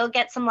train, go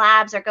get some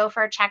labs or go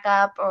for a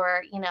checkup,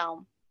 or,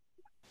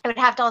 I would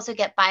have to also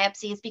get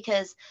biopsies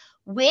because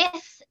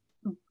with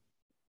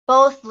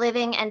both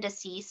living and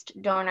deceased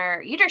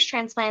donor uterus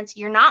transplants,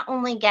 you're not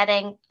only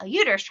getting a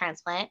uterus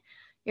transplant,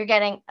 you're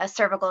getting a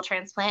cervical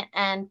transplant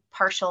and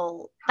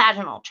partial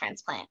vaginal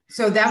transplant.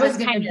 So that was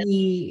going to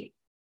be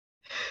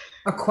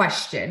a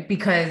question,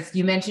 because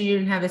you mentioned you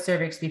didn't have the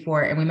cervix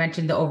before, and we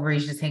mentioned the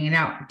ovaries just hanging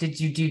out. Did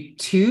you do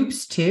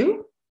tubes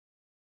too?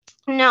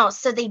 No,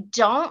 so they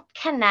don't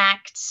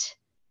connect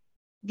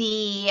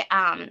the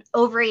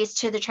ovaries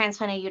to the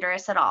transplanted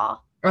uterus at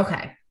all.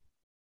 Okay.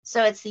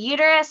 So it's the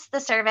uterus, the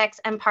cervix,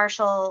 and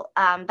partial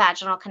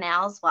vaginal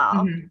canal as well.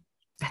 Mm-hmm.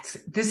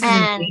 This is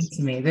insane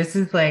to me. This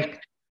is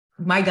like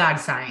my God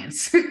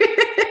science.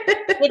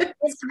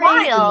 It's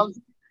wild,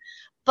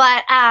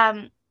 but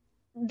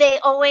they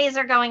always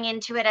are going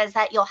into it as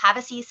that you'll have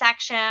a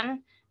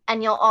C-section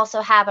and you'll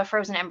also have a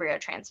frozen embryo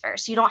transfer.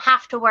 So you don't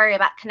have to worry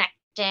about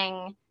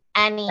connecting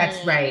any.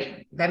 That's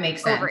right. That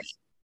makes sense.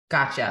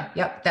 Gotcha.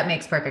 Yep. That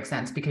makes perfect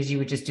sense, because you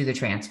would just do the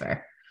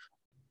transfer.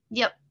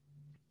 Yep.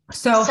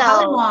 So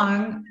how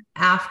long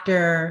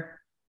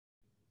after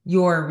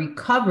your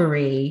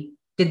recovery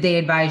did they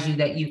advise you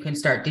that you can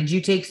start? Did you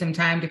take some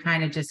time to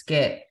kind of just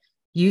get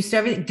used to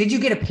everything? Did you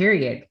get a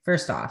period,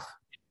 first off?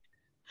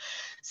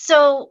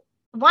 So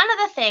one of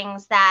the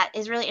things that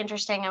is really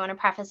interesting, I want to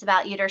preface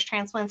about uterus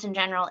transplants in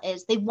general,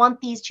 is they want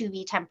these to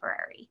be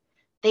temporary.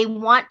 They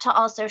want to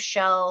also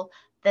show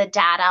the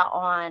data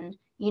on,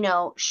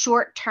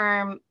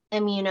 short-term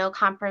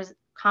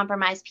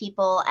immunocompromised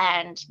people,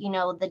 and,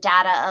 the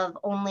data of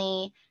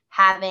only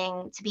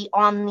having to be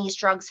on these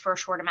drugs for a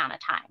short amount of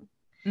time.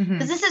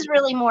 Because this is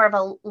really more of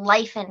a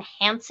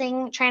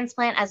life-enhancing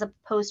transplant as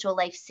opposed to a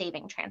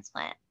life-saving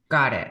transplant.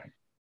 Got it.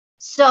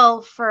 So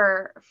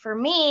for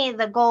me,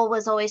 the goal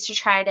was always to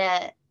try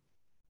to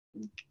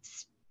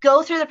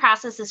go through the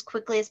process as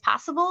quickly as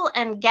possible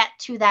and get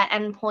to that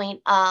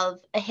endpoint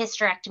of a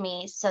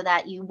hysterectomy, so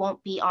that you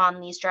won't be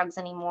on these drugs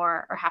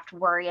anymore or have to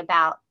worry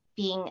about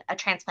being a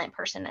transplant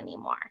person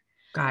anymore.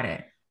 Got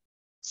it.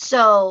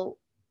 So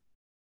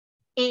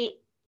it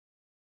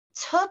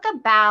took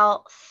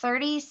about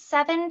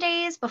 37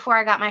 days before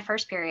I got my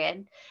first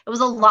period. It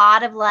was a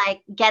lot of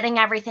like getting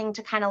everything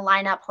to kind of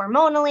line up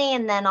hormonally,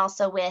 and then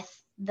also with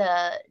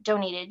the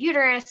donated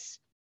uterus.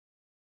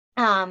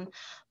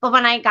 But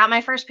when I got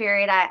my first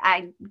period,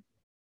 I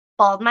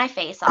bawled my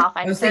face off.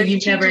 I'm 32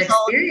 you've never years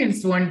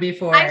experienced old. One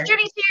before. I'm 32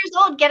 years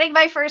old getting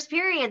my first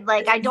period.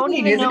 Like, I don't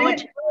even know what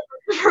to do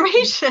with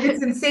information.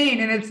 It's insane,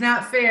 and it's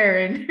not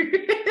fair. And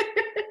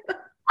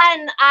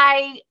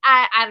I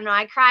don't know.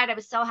 I cried. I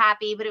was so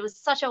happy, but it was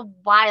such a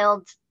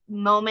wild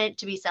moment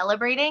to be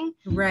celebrating.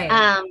 Right.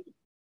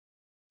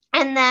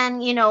 And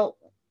then,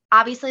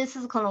 obviously this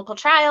is a clinical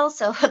trial,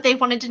 so they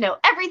wanted to know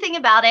everything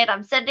about it.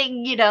 I'm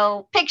sending,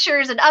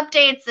 pictures and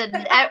updates, and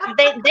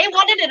they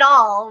wanted it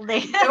all.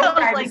 No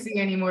privacy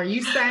anymore.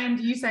 You signed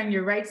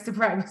your rights to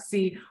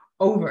privacy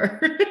over.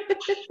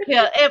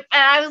 Yeah, and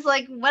I was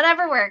like,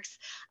 whatever works.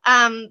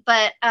 It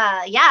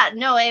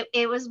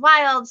was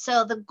wild.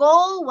 So the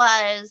goal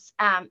was,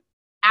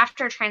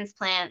 after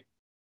transplant,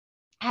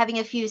 having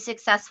a few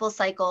successful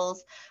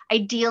cycles,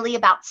 ideally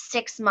about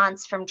 6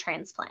 months from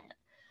transplant.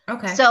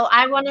 Okay. So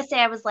I want to say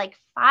I was like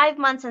 5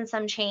 months and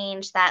some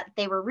change that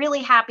they were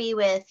really happy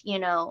with,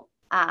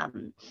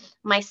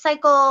 my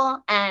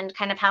cycle and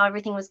kind of how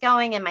everything was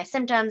going and my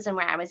symptoms and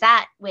where I was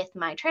at with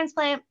my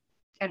transplant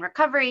and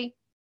recovery.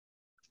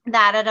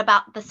 That at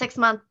about the 6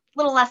 month,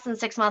 little less than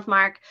 6 month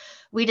mark,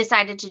 we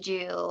decided to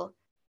do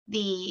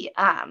the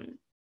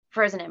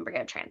frozen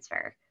embryo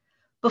transfer.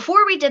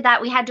 Before we did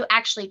that, we had to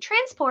actually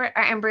transport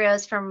our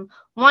embryos from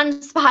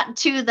one spot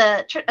to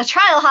a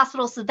trial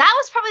hospital. So that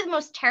was probably the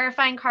most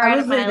terrifying part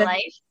of my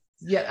life.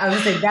 Yeah, I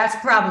was saying that's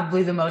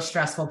probably the most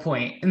stressful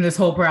point in this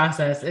whole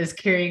process, is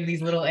carrying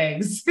these little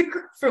eggs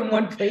from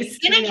one place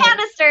in a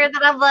canister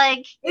that I'm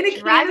like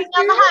driving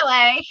down the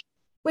highway.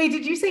 Wait,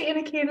 did you say in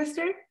a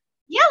canister?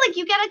 Yeah, like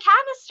you get a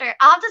canister.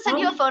 I'll have to send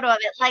you a photo of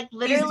it. Like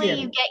literally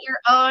you get your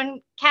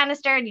own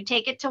canister and you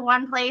take it to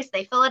one place,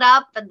 they fill it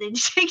up, and then you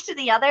take it to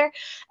the other.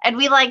 And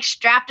we like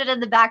strapped it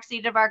in the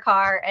backseat of our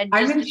car. And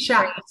I'm in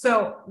shock.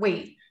 So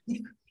wait,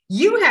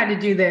 you had to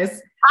do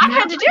this. I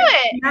had to do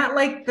it. Not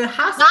like the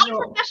hospital.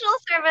 Not professional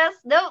service.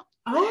 Nope.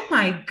 Oh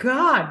my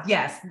God.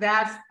 Yes.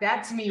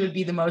 That to me would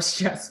be the most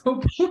stressful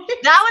point.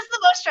 That was the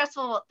most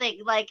stressful thing.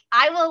 Like,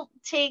 I will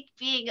take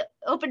being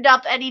opened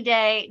up any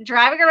day,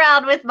 driving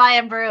around with my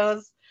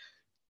embryos.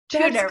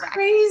 That's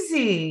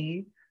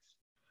crazy.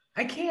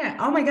 I can't.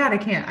 Oh my God, I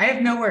can't. I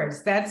have no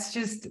words. That's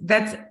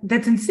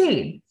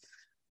insane.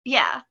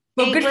 Yeah.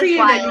 Well, good for you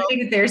that you made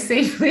it there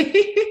safely.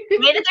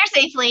 Made it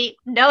there safely.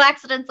 No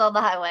accidents on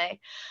the highway.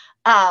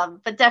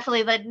 But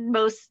definitely the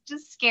most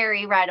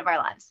scary ride of our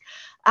lives.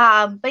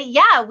 But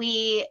yeah,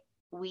 we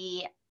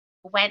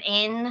went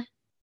in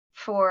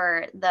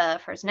for the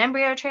first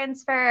embryo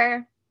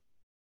transfer.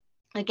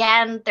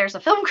 Again, there's a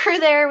film crew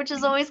there, which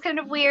is always kind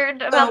of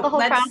weird about the whole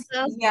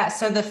process. Yeah.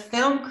 So the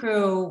film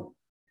crew,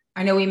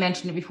 I know we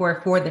mentioned it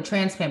before for the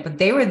transplant, but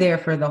they were there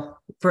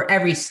for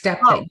every step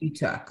Oh, that you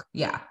took.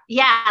 Yeah.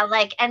 yeah,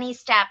 like any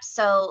steps.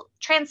 So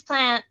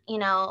transplant,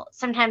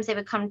 sometimes they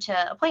would come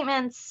to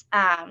appointments,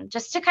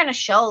 just to kind of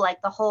show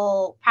like the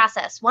whole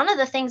process. One of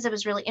the things that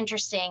was really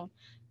interesting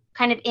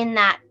kind of in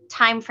that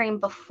time frame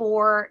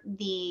before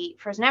the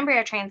frozen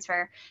embryo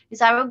transfer is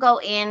I would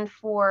go in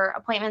for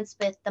appointments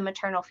with the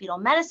maternal fetal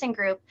medicine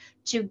group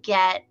to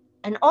get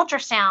an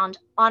ultrasound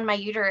on my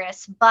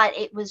uterus, but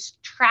it was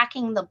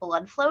tracking the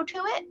blood flow to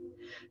it.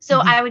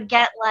 So Mhm. I would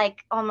get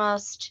like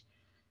almost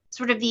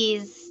sort of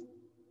these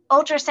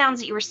ultrasounds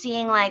that you were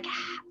seeing, like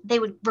they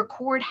would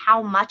record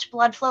how much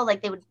blood flow,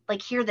 like they would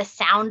like hear the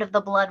sound of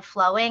the blood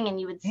flowing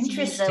and you would see the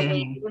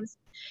Interesting. waves.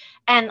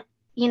 And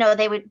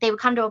they would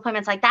come to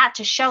appointments like that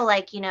to show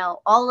like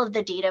all of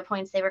the data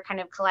points they were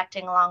kind of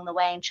collecting along the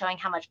way and showing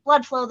how much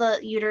blood flow the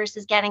uterus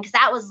is getting, because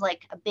that was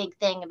like a big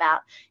thing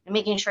about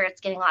making sure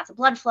it's getting lots of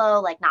blood flow,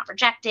 like not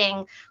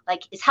rejecting,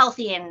 like is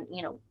healthy and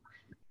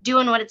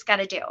doing what it's got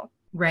to do.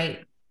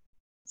 Right.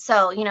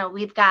 So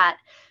we've got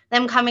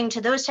them coming to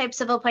those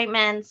types of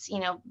appointments,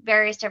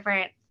 various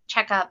different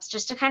checkups,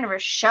 just to kind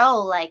of show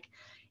like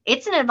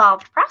it's an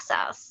involved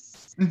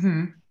process.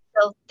 Mm-hmm.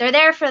 So they're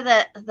there for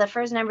the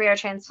frozen embryo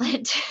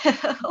transplant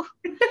too.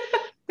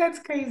 That's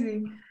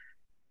crazy.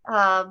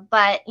 But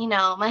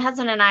my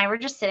husband and I were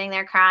just sitting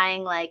there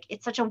crying. Like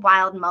it's such a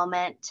wild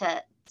moment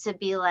to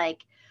be like,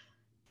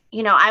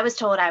 I was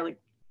told I would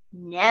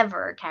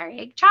never carry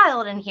a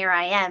child, and here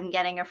I am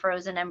getting a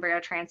frozen embryo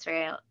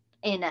transfer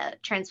in a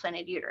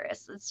transplanted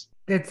uterus.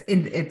 It's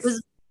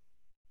Was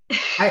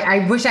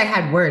I wish I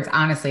had words,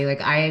 honestly.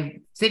 Like I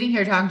sitting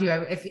here talking to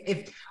you,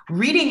 if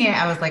reading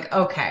it, I was like,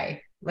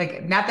 okay,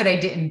 like not that I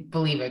didn't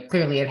believe it,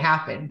 clearly it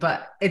happened,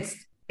 but it's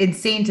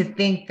insane to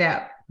think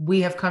that we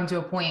have come to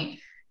a point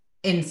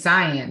in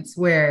science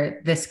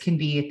where this can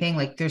be a thing.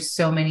 Like there's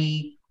so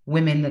many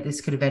women that this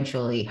could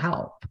eventually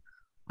help.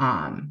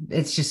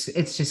 It's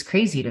just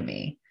crazy to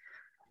me.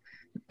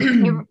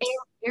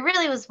 it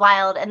really was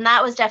wild, and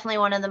that was definitely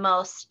one of the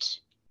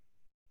most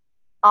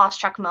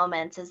awestruck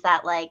moments. Is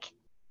that like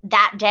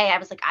that day I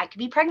was like, I could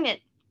be pregnant.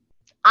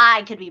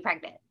 I could be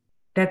pregnant.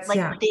 That's Like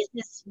yeah, this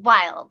is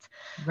wild.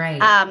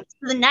 right. So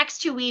the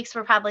next 2 weeks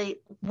were probably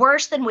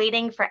worse than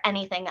waiting for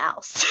anything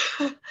else.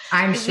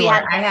 I'm Because we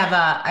had sure. I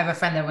have a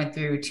friend that went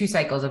through 2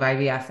 cycles of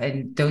IVF,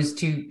 and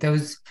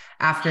those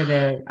after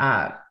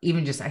the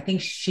even just I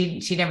think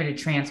she never did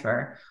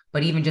transfer,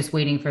 but even just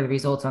waiting for the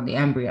results on the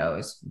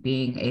embryos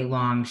being a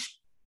long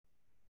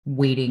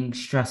waiting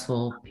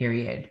stressful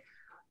period.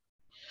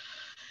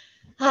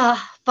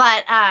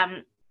 But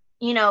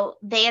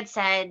they had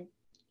said,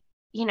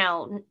 you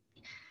know,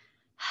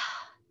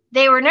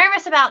 they were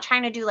nervous about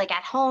trying to do like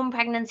at home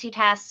pregnancy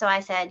tests. So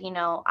I said,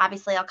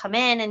 obviously I'll come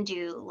in and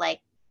do like,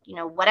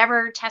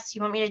 whatever tests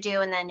you want me to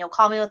do. And then you'll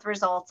call me with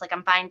results. Like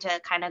I'm fine to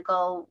kind of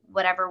go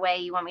whatever way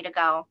you want me to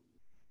go.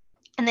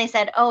 And they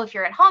said, oh, if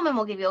you're at home and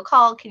we'll give you a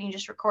call, can you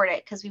just record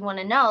it? Because we want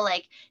to know,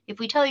 like, if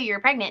we tell you you're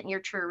pregnant, your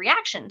true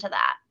reaction to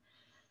that.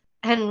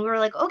 And we were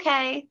like,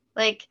 okay,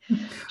 like,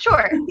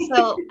 sure.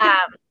 So,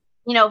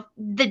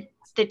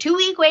 the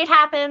 2-week wait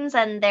happens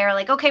and they're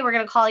like, okay, we're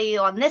going to call you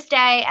on this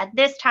day at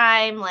this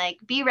time, like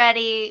be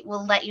ready,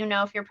 we'll let you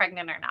know if you're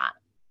pregnant or not,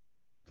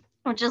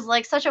 which is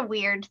like such a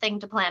weird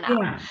thing to plan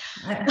out.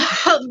 Yeah.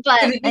 So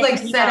But did you like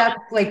set up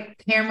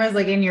like cameras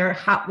like in your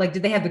house? Like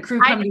did they have the crew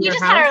come to we your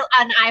just house?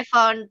 had an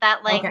iPhone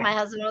that like Okay. my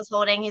husband was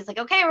holding. He's like,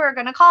 okay, we're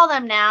going to call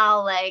them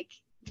now, like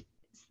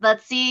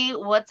let's see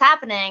what's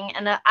happening.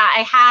 And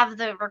I have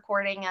the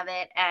recording of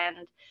it,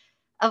 and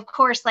of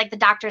course, like the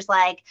doctor's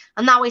like,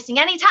 I'm not wasting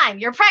any time.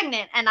 You're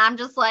pregnant. And I'm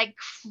just like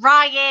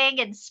crying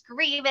and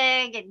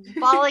screaming and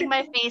bawling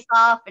my face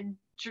off. And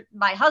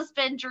my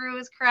husband, Drew,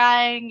 is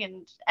crying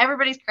and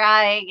everybody's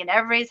crying and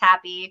everybody's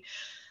happy.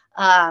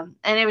 And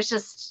it was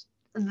just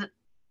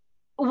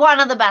one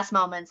of the best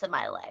moments in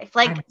my life.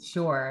 Like, I'm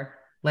sure.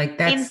 Like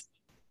that's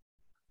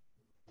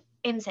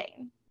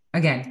insane.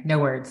 again, no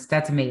words.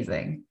 That's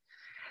amazing.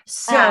 Um,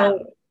 So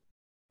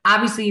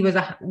obviously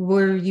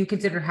were you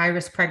considered high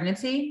risk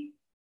pregnancy?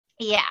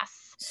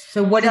 yes.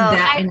 So what did So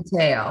that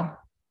entail?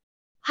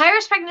 high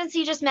risk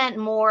pregnancy just meant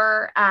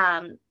more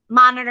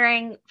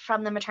monitoring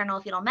from the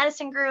maternal fetal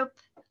medicine group.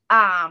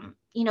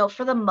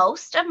 For the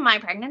most of my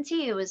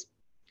pregnancy, it was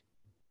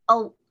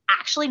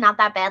actually not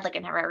that bad. Like I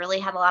never really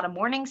had a lot of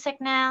morning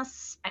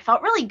sickness. I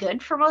felt really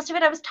good for most of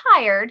it. I was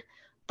tired,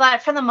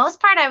 but for the most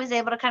part, I was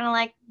able to kind of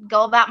like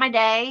go about my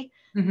day.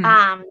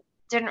 Mm-hmm.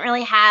 Didn't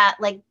really have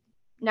like,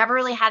 never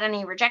really had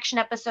any rejection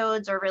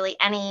episodes or really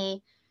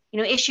any,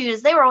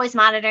 issues. They were always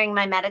monitoring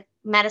my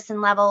medicine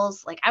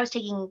levels. Like I was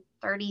taking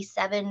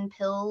 37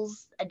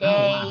 pills a Oh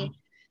day. wow.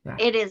 Yeah.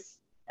 It is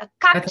a That's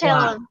a cocktail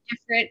lot. of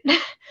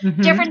different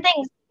Mm-hmm. different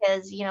things,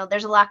 because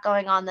there's a lot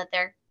going on that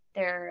they're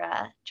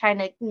trying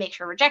to make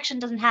sure rejection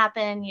doesn't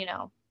happen.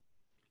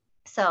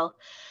 So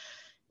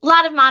a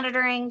lot of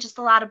monitoring, just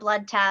a lot of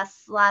blood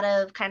tests, a lot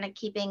of kind of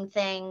keeping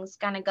things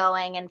kind of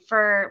going. And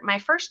for my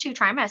first 2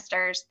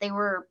 trimesters, they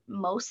were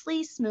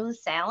mostly smooth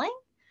sailing.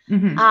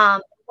 Mm-hmm.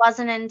 It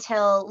wasn't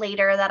until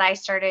later that I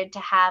started to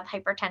have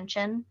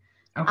hypertension.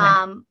 Okay.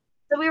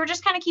 So we were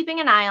just kind of keeping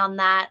an eye on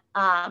that.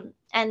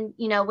 And,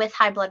 you know, with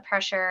high blood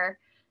pressure,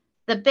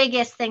 the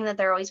biggest thing that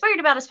they're always worried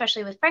about,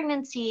 especially with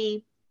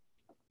pregnancy,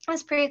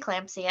 is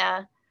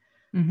preeclampsia.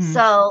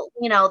 So,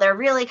 you know, they're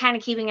really kind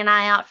of keeping an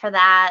eye out for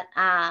that.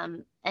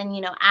 And,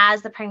 you know,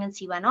 as the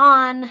pregnancy went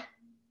on,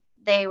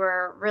 they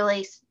were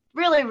really,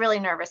 really, really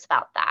nervous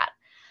about that.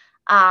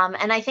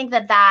 And I think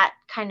that that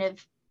kind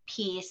of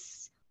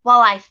piece,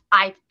 while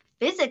I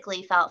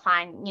physically felt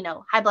fine, you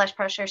know, high blood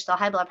pressure, still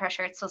high blood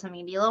pressure, it's still something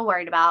to be a little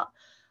worried about.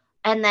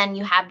 And then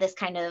you have this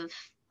kind of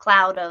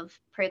cloud of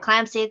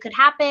preeclampsia could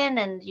happen,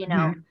 and, you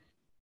know,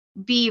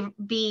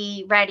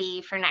 be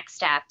ready for next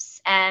steps.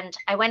 And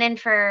I went in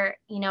for,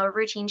 you know, a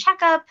routine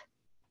checkup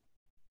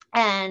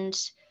and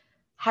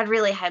had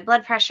really high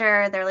blood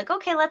pressure. They're like,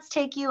 okay, let's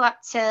take you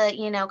up to,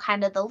 you know,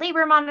 kind of the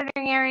labor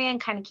monitoring area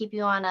and kind of keep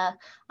you on a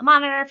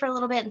monitor for a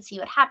little bit and see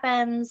what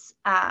happens.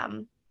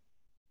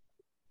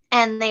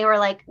 And they were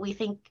like, we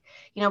think,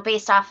 you know,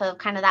 based off of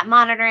kind of that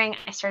monitoring,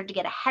 I started to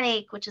get a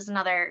headache, which is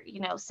another, you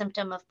know,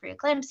 symptom of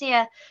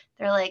preeclampsia.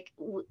 They're like,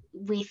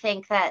 we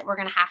think that we're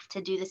going to have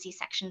to do the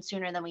C-section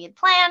sooner than we had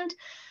planned.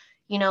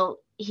 You know,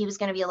 he was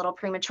going to be a little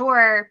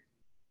premature.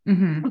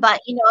 But,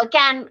 you know,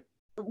 again,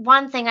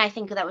 one thing I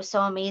think that was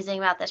so amazing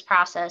about this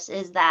process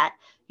is that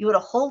you had a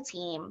whole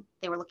team.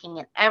 They were looking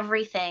at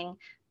everything.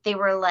 They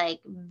were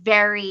like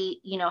very,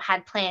 you know,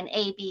 had plan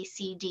A, B,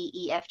 C, D,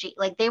 E, F, G.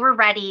 Like they were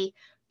ready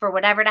for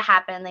whatever to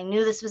happen. They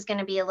knew this was going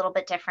to be a little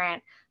bit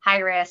different, high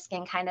risk,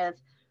 and kind of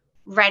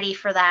ready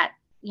for that,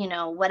 you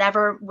know,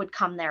 whatever would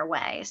come their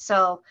way.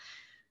 So,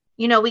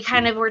 you know, we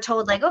kind of were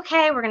told like,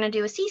 okay, we're going to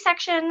do a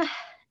C-section.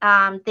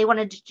 They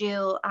wanted to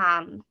do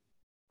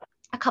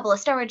a couple of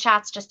steroid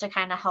shots just to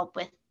kind of help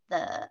with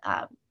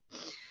the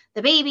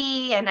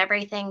baby and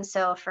everything.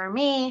 So for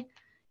me,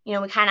 you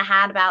know, we kind of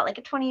had about like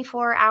a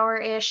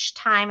 24-hour-ish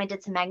time. I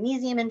did some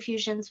magnesium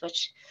infusions,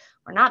 which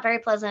were not very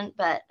pleasant,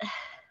 but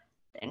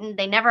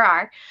they never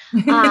are.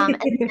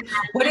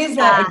 What is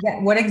that?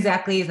 What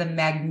exactly is a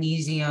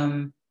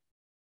magnesium?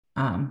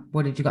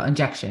 What did you call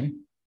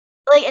injection?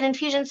 Like an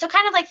infusion. So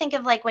kind of like think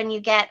of like when you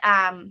get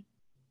kind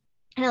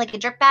of like a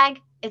drip bag.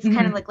 It's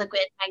kind of like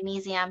liquid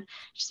magnesium.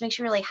 Just makes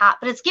you really hot,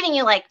 but it's giving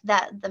you like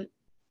the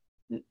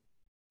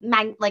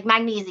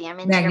magnesium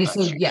into your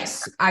bloodstream.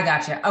 Yes, I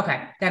gotcha.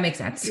 Okay, that makes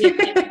sense.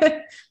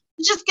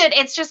 It's just good.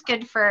 It's just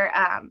good for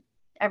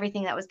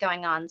everything that was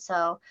going on.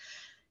 So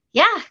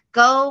yeah,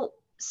 go.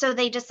 So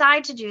they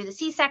decide to do the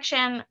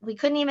C-section. We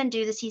couldn't even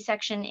do the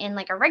C-section in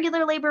like a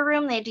regular labor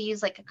room. They had to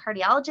use like a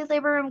cardiology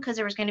labor room because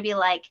there was going to be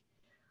like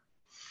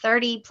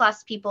 30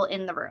 plus people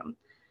in the room.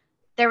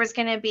 There was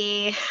going to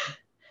be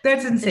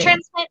that's insane.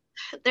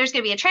 There's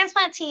going to be a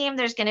transplant team.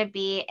 There's going to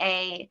be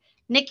a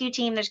NICU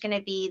team. There's going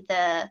to be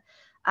the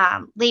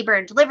labor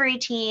and delivery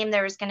team.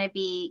 There was going to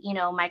be, you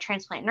know, my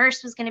transplant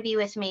nurse was going to be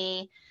with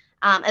me.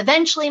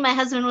 Eventually my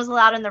husband was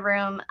allowed in the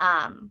room.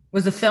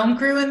 Was the film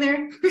crew in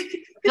there?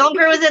 Film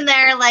crew was in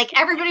there. Like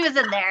everybody was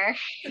in there.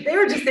 They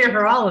were just there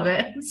for all of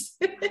it.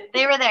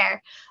 They were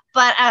there.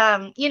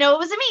 But, you know, it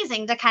was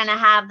amazing to kind of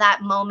have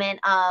that moment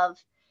of,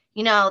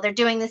 you know, they're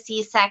doing the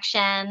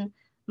C-section.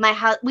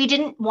 We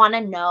didn't want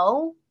to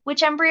know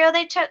which embryo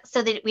they took.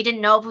 So we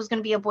didn't know if it was going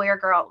to be a boy or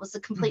girl. It was a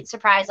complete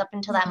surprise up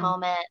until that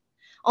moment.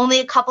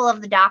 Only a couple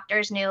of the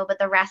doctors knew, but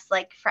the rest,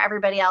 like for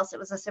everybody else, it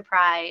was a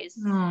surprise.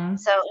 So it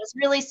was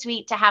really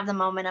sweet to have the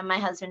moment of my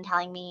husband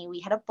telling me we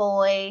had a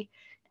boy.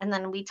 And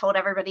then we told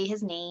everybody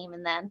his name.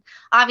 And then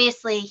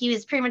obviously he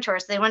was premature,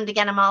 so they wanted to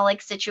get him all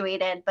like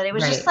situated. But it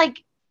was just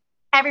like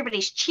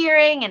everybody's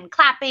cheering and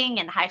clapping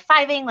and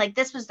high-fiving. Like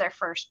this was their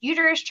first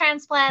uterus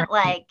transplant.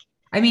 Like,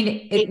 I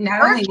mean, it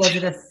not only was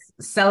it a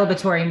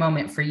celebratory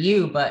moment for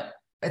you, but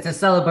it's a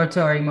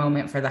celebratory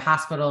moment for the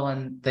hospital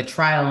and the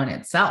trial in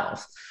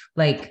itself.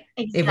 Like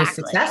it was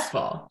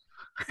successful.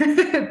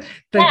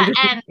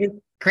 It's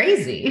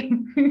crazy.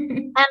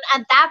 And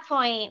at that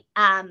point,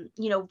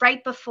 you know,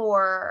 right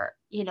before,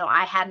 you know,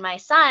 I had my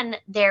son,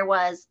 there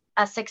was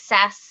a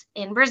success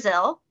in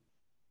Brazil.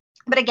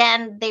 But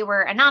again, they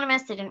were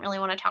anonymous. They didn't really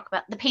want to talk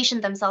about the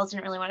patient themselves,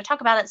 didn't really want to talk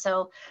about it.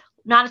 So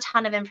not a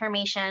ton of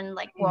information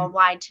like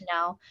worldwide to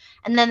know.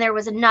 And then there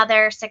was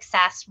another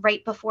success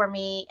right before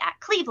me at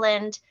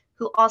Cleveland,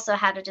 who also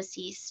had a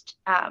deceased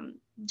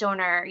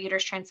donor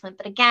uterus transplant.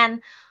 But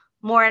again,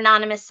 more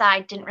anonymous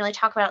side, didn't really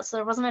talk about it. So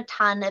there wasn't a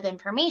ton of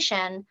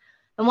information.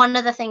 And one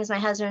of the things my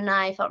husband and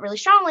I felt really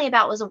strongly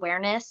about was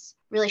awareness,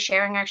 really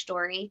sharing our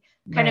story,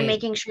 kind of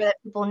making sure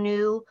that people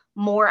knew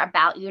more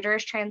about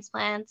uterus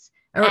transplants.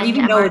 Or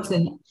even though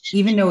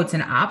it's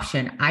an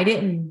option, I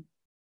didn't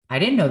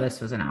know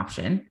this was an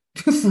option.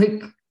 Just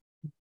like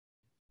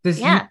this,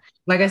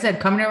 like I said,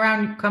 coming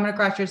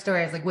across your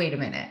story, I was like, wait a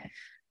minute.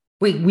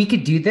 Wait, we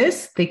could do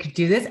this. They could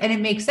do this. And it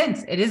makes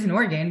sense. It is an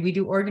organ. We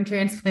do organ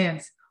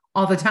transplants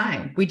all the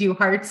time. We do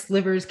hearts,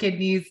 livers,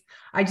 kidneys.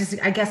 I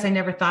guess I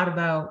never thought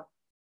about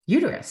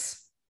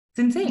uterus. It's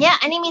insane. Yeah.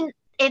 And I mean,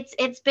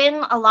 it's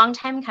been a long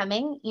time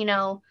coming, you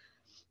know,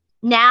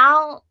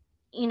 now,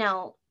 you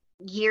know,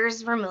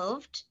 years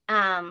removed.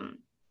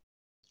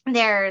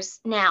 There's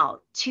now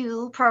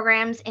 2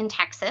 programs in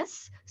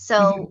Texas.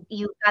 So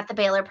you got the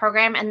Baylor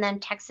program, and then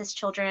Texas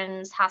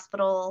Children's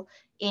Hospital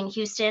in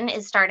Houston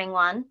is starting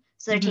one.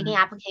 So they're taking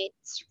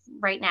applications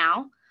right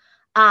now.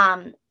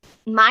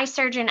 My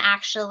surgeon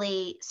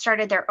actually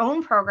started their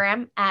own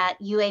program at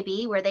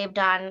UAB, where they've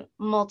done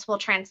multiple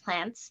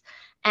transplants,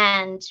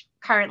 and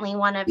currently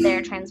one of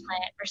their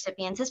transplant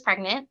recipients is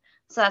pregnant.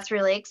 So that's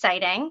really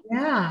exciting.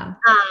 Yeah.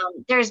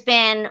 There's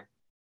been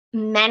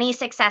many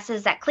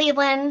successes at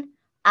Cleveland,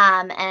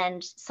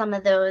 and some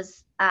of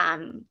those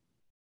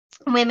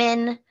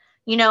women,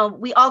 you know,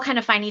 we all kind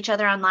of find each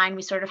other online.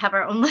 We sort of have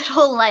our own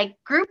little like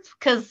group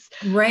because.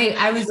 Right.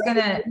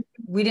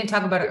 We didn't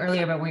talk about it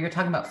earlier, but when you're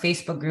talking about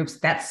Facebook groups,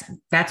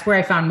 that's where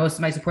I found most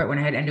of my support when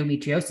I had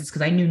endometriosis,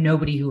 because I knew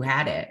nobody who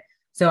had it.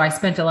 So I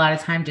spent a lot of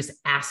time just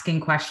asking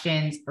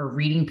questions or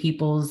reading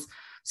people's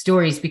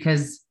stories,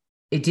 because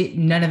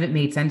none of it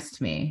made sense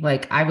to me.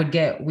 Like, I would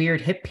get weird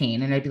hip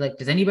pain and I'd be like,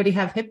 does anybody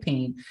have hip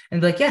pain?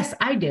 And be like, yes,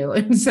 I do.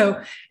 And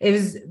so it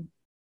was,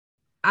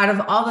 out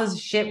of all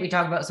those shit we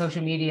talk about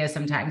social media,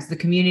 sometimes the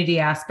community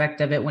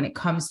aspect of it, when it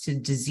comes to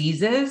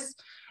diseases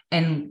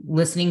and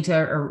listening to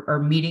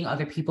or meeting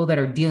other people that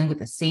are dealing with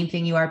the same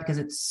thing you are, because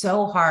it's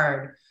so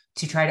hard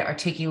to try to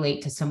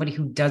articulate to somebody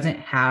who doesn't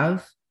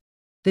have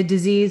the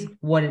disease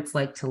what it's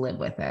like to live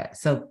with it.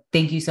 So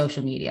thank you,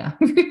 social media.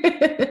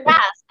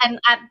 Yes. And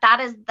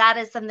that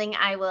is something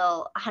I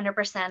will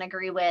 100%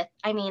 agree with.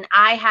 I mean,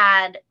 I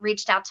had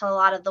reached out to a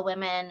lot of the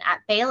women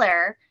at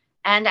Baylor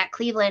and at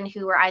Cleveland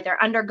who were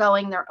either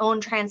undergoing their own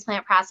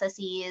transplant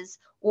processes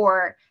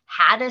or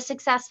had a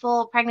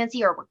successful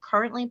pregnancy or were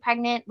currently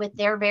pregnant with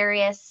their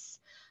various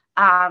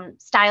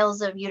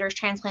styles of uterus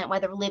transplant,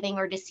 whether living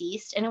or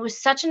deceased. And it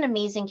was such an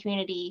amazing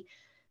community.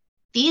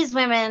 These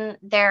women,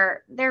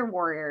 they're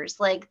warriors.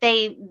 Like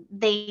they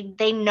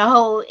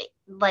know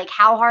like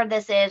how hard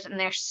this is, and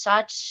they're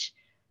such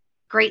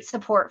great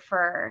support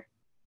for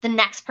the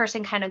next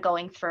person kind of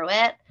going through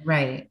it.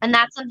 Right. And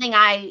that's something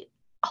I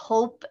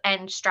hope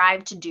and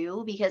strive to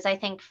do, because I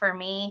think for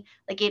me,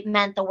 like, it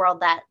meant the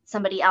world that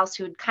somebody else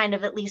who'd kind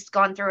of at least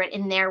gone through it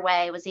in their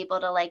way was able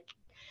to like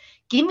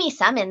give me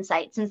some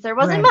insight, since there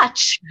wasn't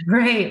much.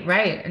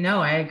 Right.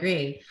 No, I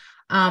agree.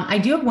 I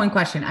do have one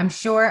question. I'm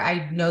sure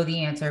I know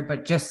the answer,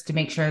 but just to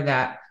make sure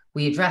that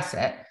we address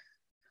it.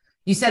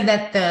 You said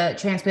that the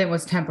transplant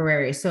was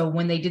temporary. So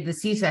when they did the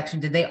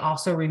C-section, did they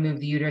also remove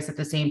the uterus at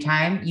the same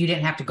time? You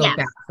didn't have to go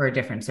back for a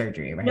different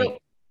surgery, right? Nope.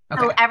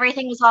 Okay. So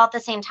everything was all at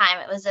the same time.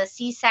 It was a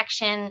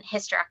C-section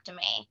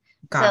hysterectomy.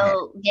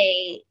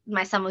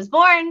 My son was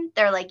born.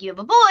 They're like, you have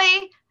a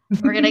boy.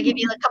 We're going to give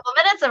you a couple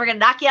minutes and we're going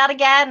to knock you out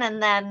again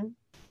and then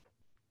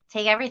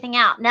take everything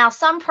out. Now,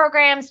 some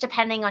programs,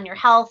 depending on your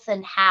health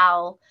and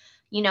how,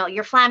 you know,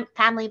 your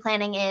family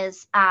planning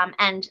is,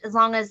 and as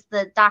long as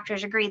the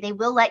doctors agree, they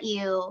will let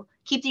you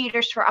keep the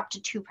uterus for up to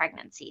 2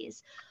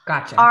 pregnancies.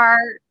 Gotcha. Our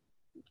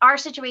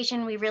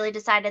situation, we really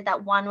decided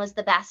that one was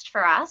the best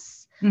for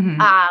us.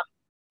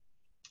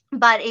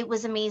 But it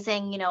was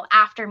amazing. You know,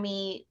 after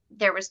me,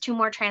 there was 2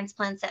 more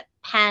transplants at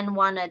Penn,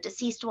 one a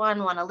deceased one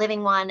a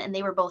living one, and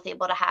they were both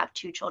able to have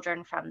 2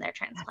 children from their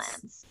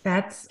transplants.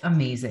 That's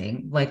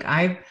amazing. Like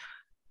I'm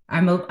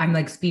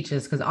like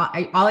speechless, because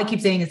all I keep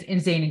saying is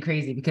insane and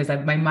crazy, because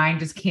my mind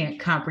just can't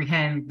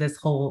comprehend this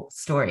whole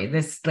story.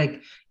 This,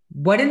 like,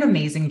 what an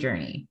amazing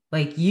journey.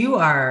 Like, you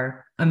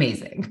are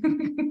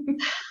amazing.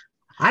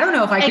 I don't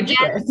know if I could do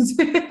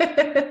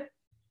this.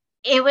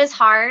 It was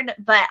hard,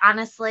 but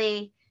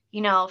honestly, you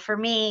know, for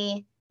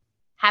me,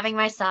 having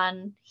my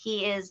son,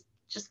 he is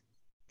just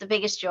the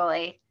biggest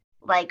joy.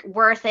 Like,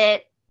 worth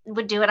it.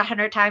 Would do it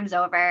 100 times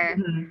over.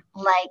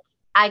 Like,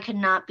 I could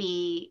not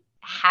be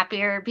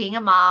happier being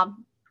a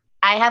mom.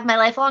 I have my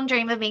lifelong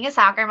dream of being a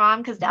soccer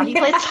mom, because now he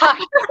plays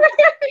soccer.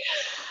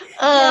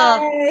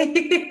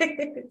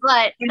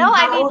 But no,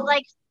 I mean,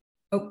 like.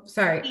 Oh,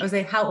 sorry. I was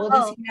like, how old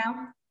is he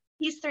now?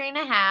 He's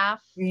 3.5.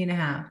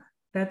 3.5.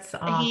 That's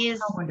awesome. He is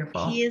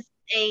wonderful. He is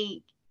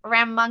a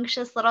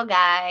rambunctious little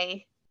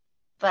guy,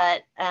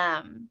 but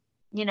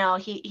you know,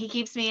 he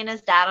keeps me and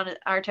his dad on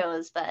our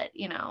toes. But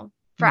you know,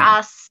 for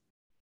us,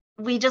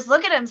 we just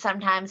look at him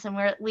sometimes and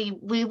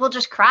we will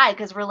just cry,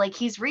 because we're like,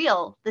 he's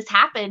real. This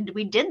happened.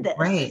 We did this.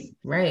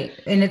 Right.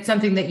 And it's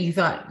something that you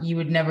thought you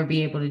would never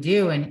be able to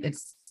do, and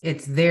it's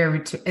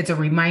it's a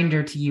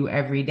reminder to you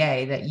every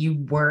day that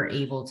you were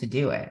able to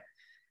do it.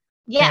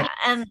 Yeah,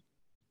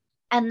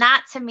 and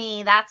that, to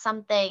me, that's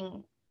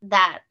something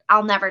that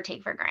I'll never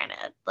take for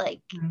granted,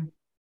 like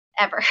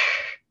ever.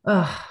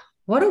 Oh,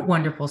 what a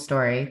wonderful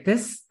story.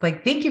 This,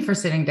 like, thank you for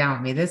sitting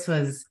down with me.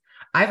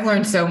 I've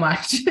learned so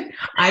much.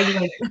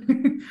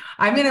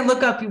 I'm going to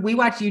look up, we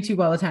watch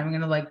YouTube all the time. I'm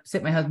going to like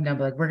sit my husband down and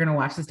be like, we're going to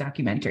watch this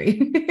documentary.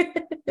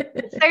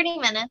 It's 30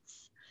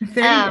 minutes.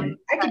 30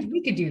 minutes.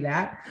 We could do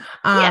that.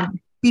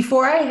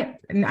 Before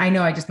I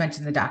know I just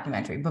mentioned the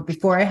documentary, but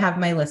before I have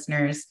my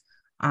listeners,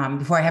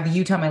 before I have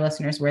you tell my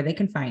listeners where they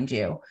can find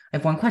you, I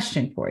have one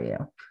question for you.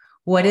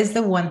 What is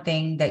the one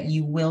thing that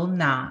you will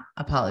not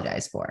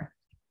apologize for?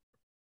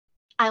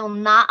 I will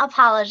not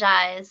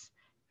apologize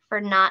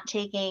for not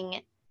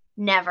taking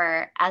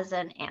never as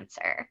an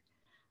answer.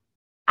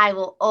 I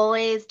will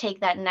always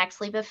take that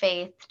next leap of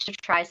faith to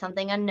try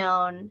something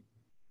unknown,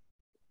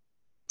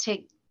 to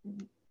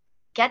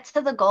get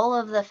to the goal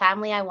of the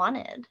family I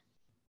wanted.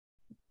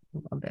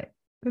 Love it.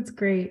 That's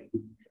great.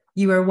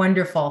 You are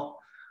wonderful.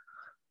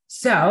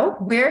 So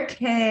where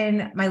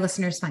can my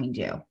listeners find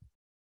you?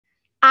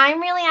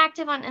 I'm really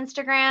active on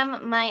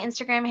Instagram. My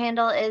Instagram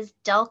handle is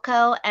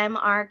Delco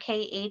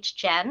MRKH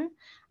Jen.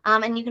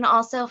 And you can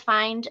also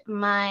find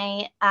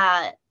my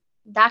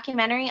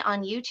documentary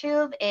on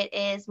YouTube. It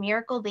is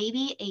Miracle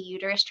Baby, a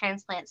uterus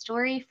transplant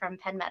story from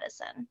Penn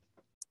Medicine.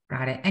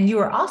 Got it. And you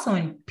are also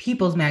in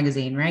People's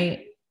Magazine,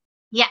 right?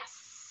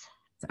 Yes.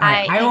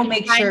 I will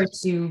make sure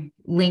to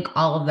link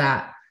all of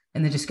that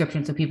in the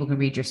description so people can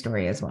read your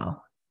story as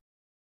well.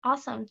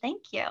 Awesome.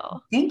 Thank you.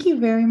 Thank you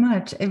very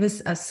much. It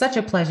was such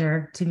a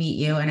pleasure to meet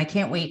you, and I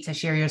can't wait to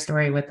share your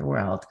story with the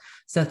world.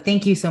 So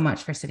thank you so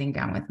much for sitting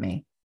down with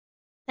me.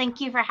 Thank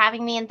you for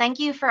having me, and thank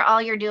you for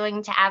all you're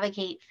doing to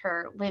advocate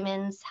for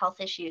women's health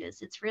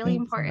issues. It's really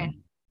important.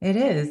 It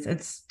is.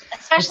 It's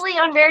especially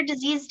on Rare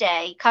Disease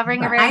Day,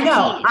 covering a rare disease.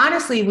 I know.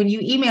 Honestly, when you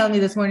emailed me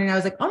this morning, I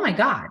was like, oh my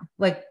God,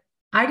 like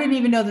I didn't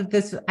even know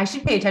that I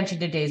should pay attention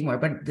to days more,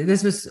 but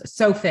this was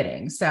so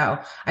fitting. So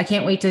I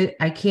can't wait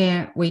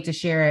to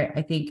share it.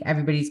 I think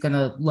everybody's going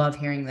to love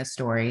hearing this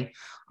story.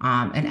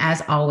 And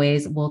as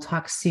always, we'll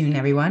talk soon,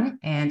 everyone.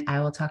 And I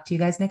will talk to you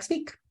guys next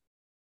week.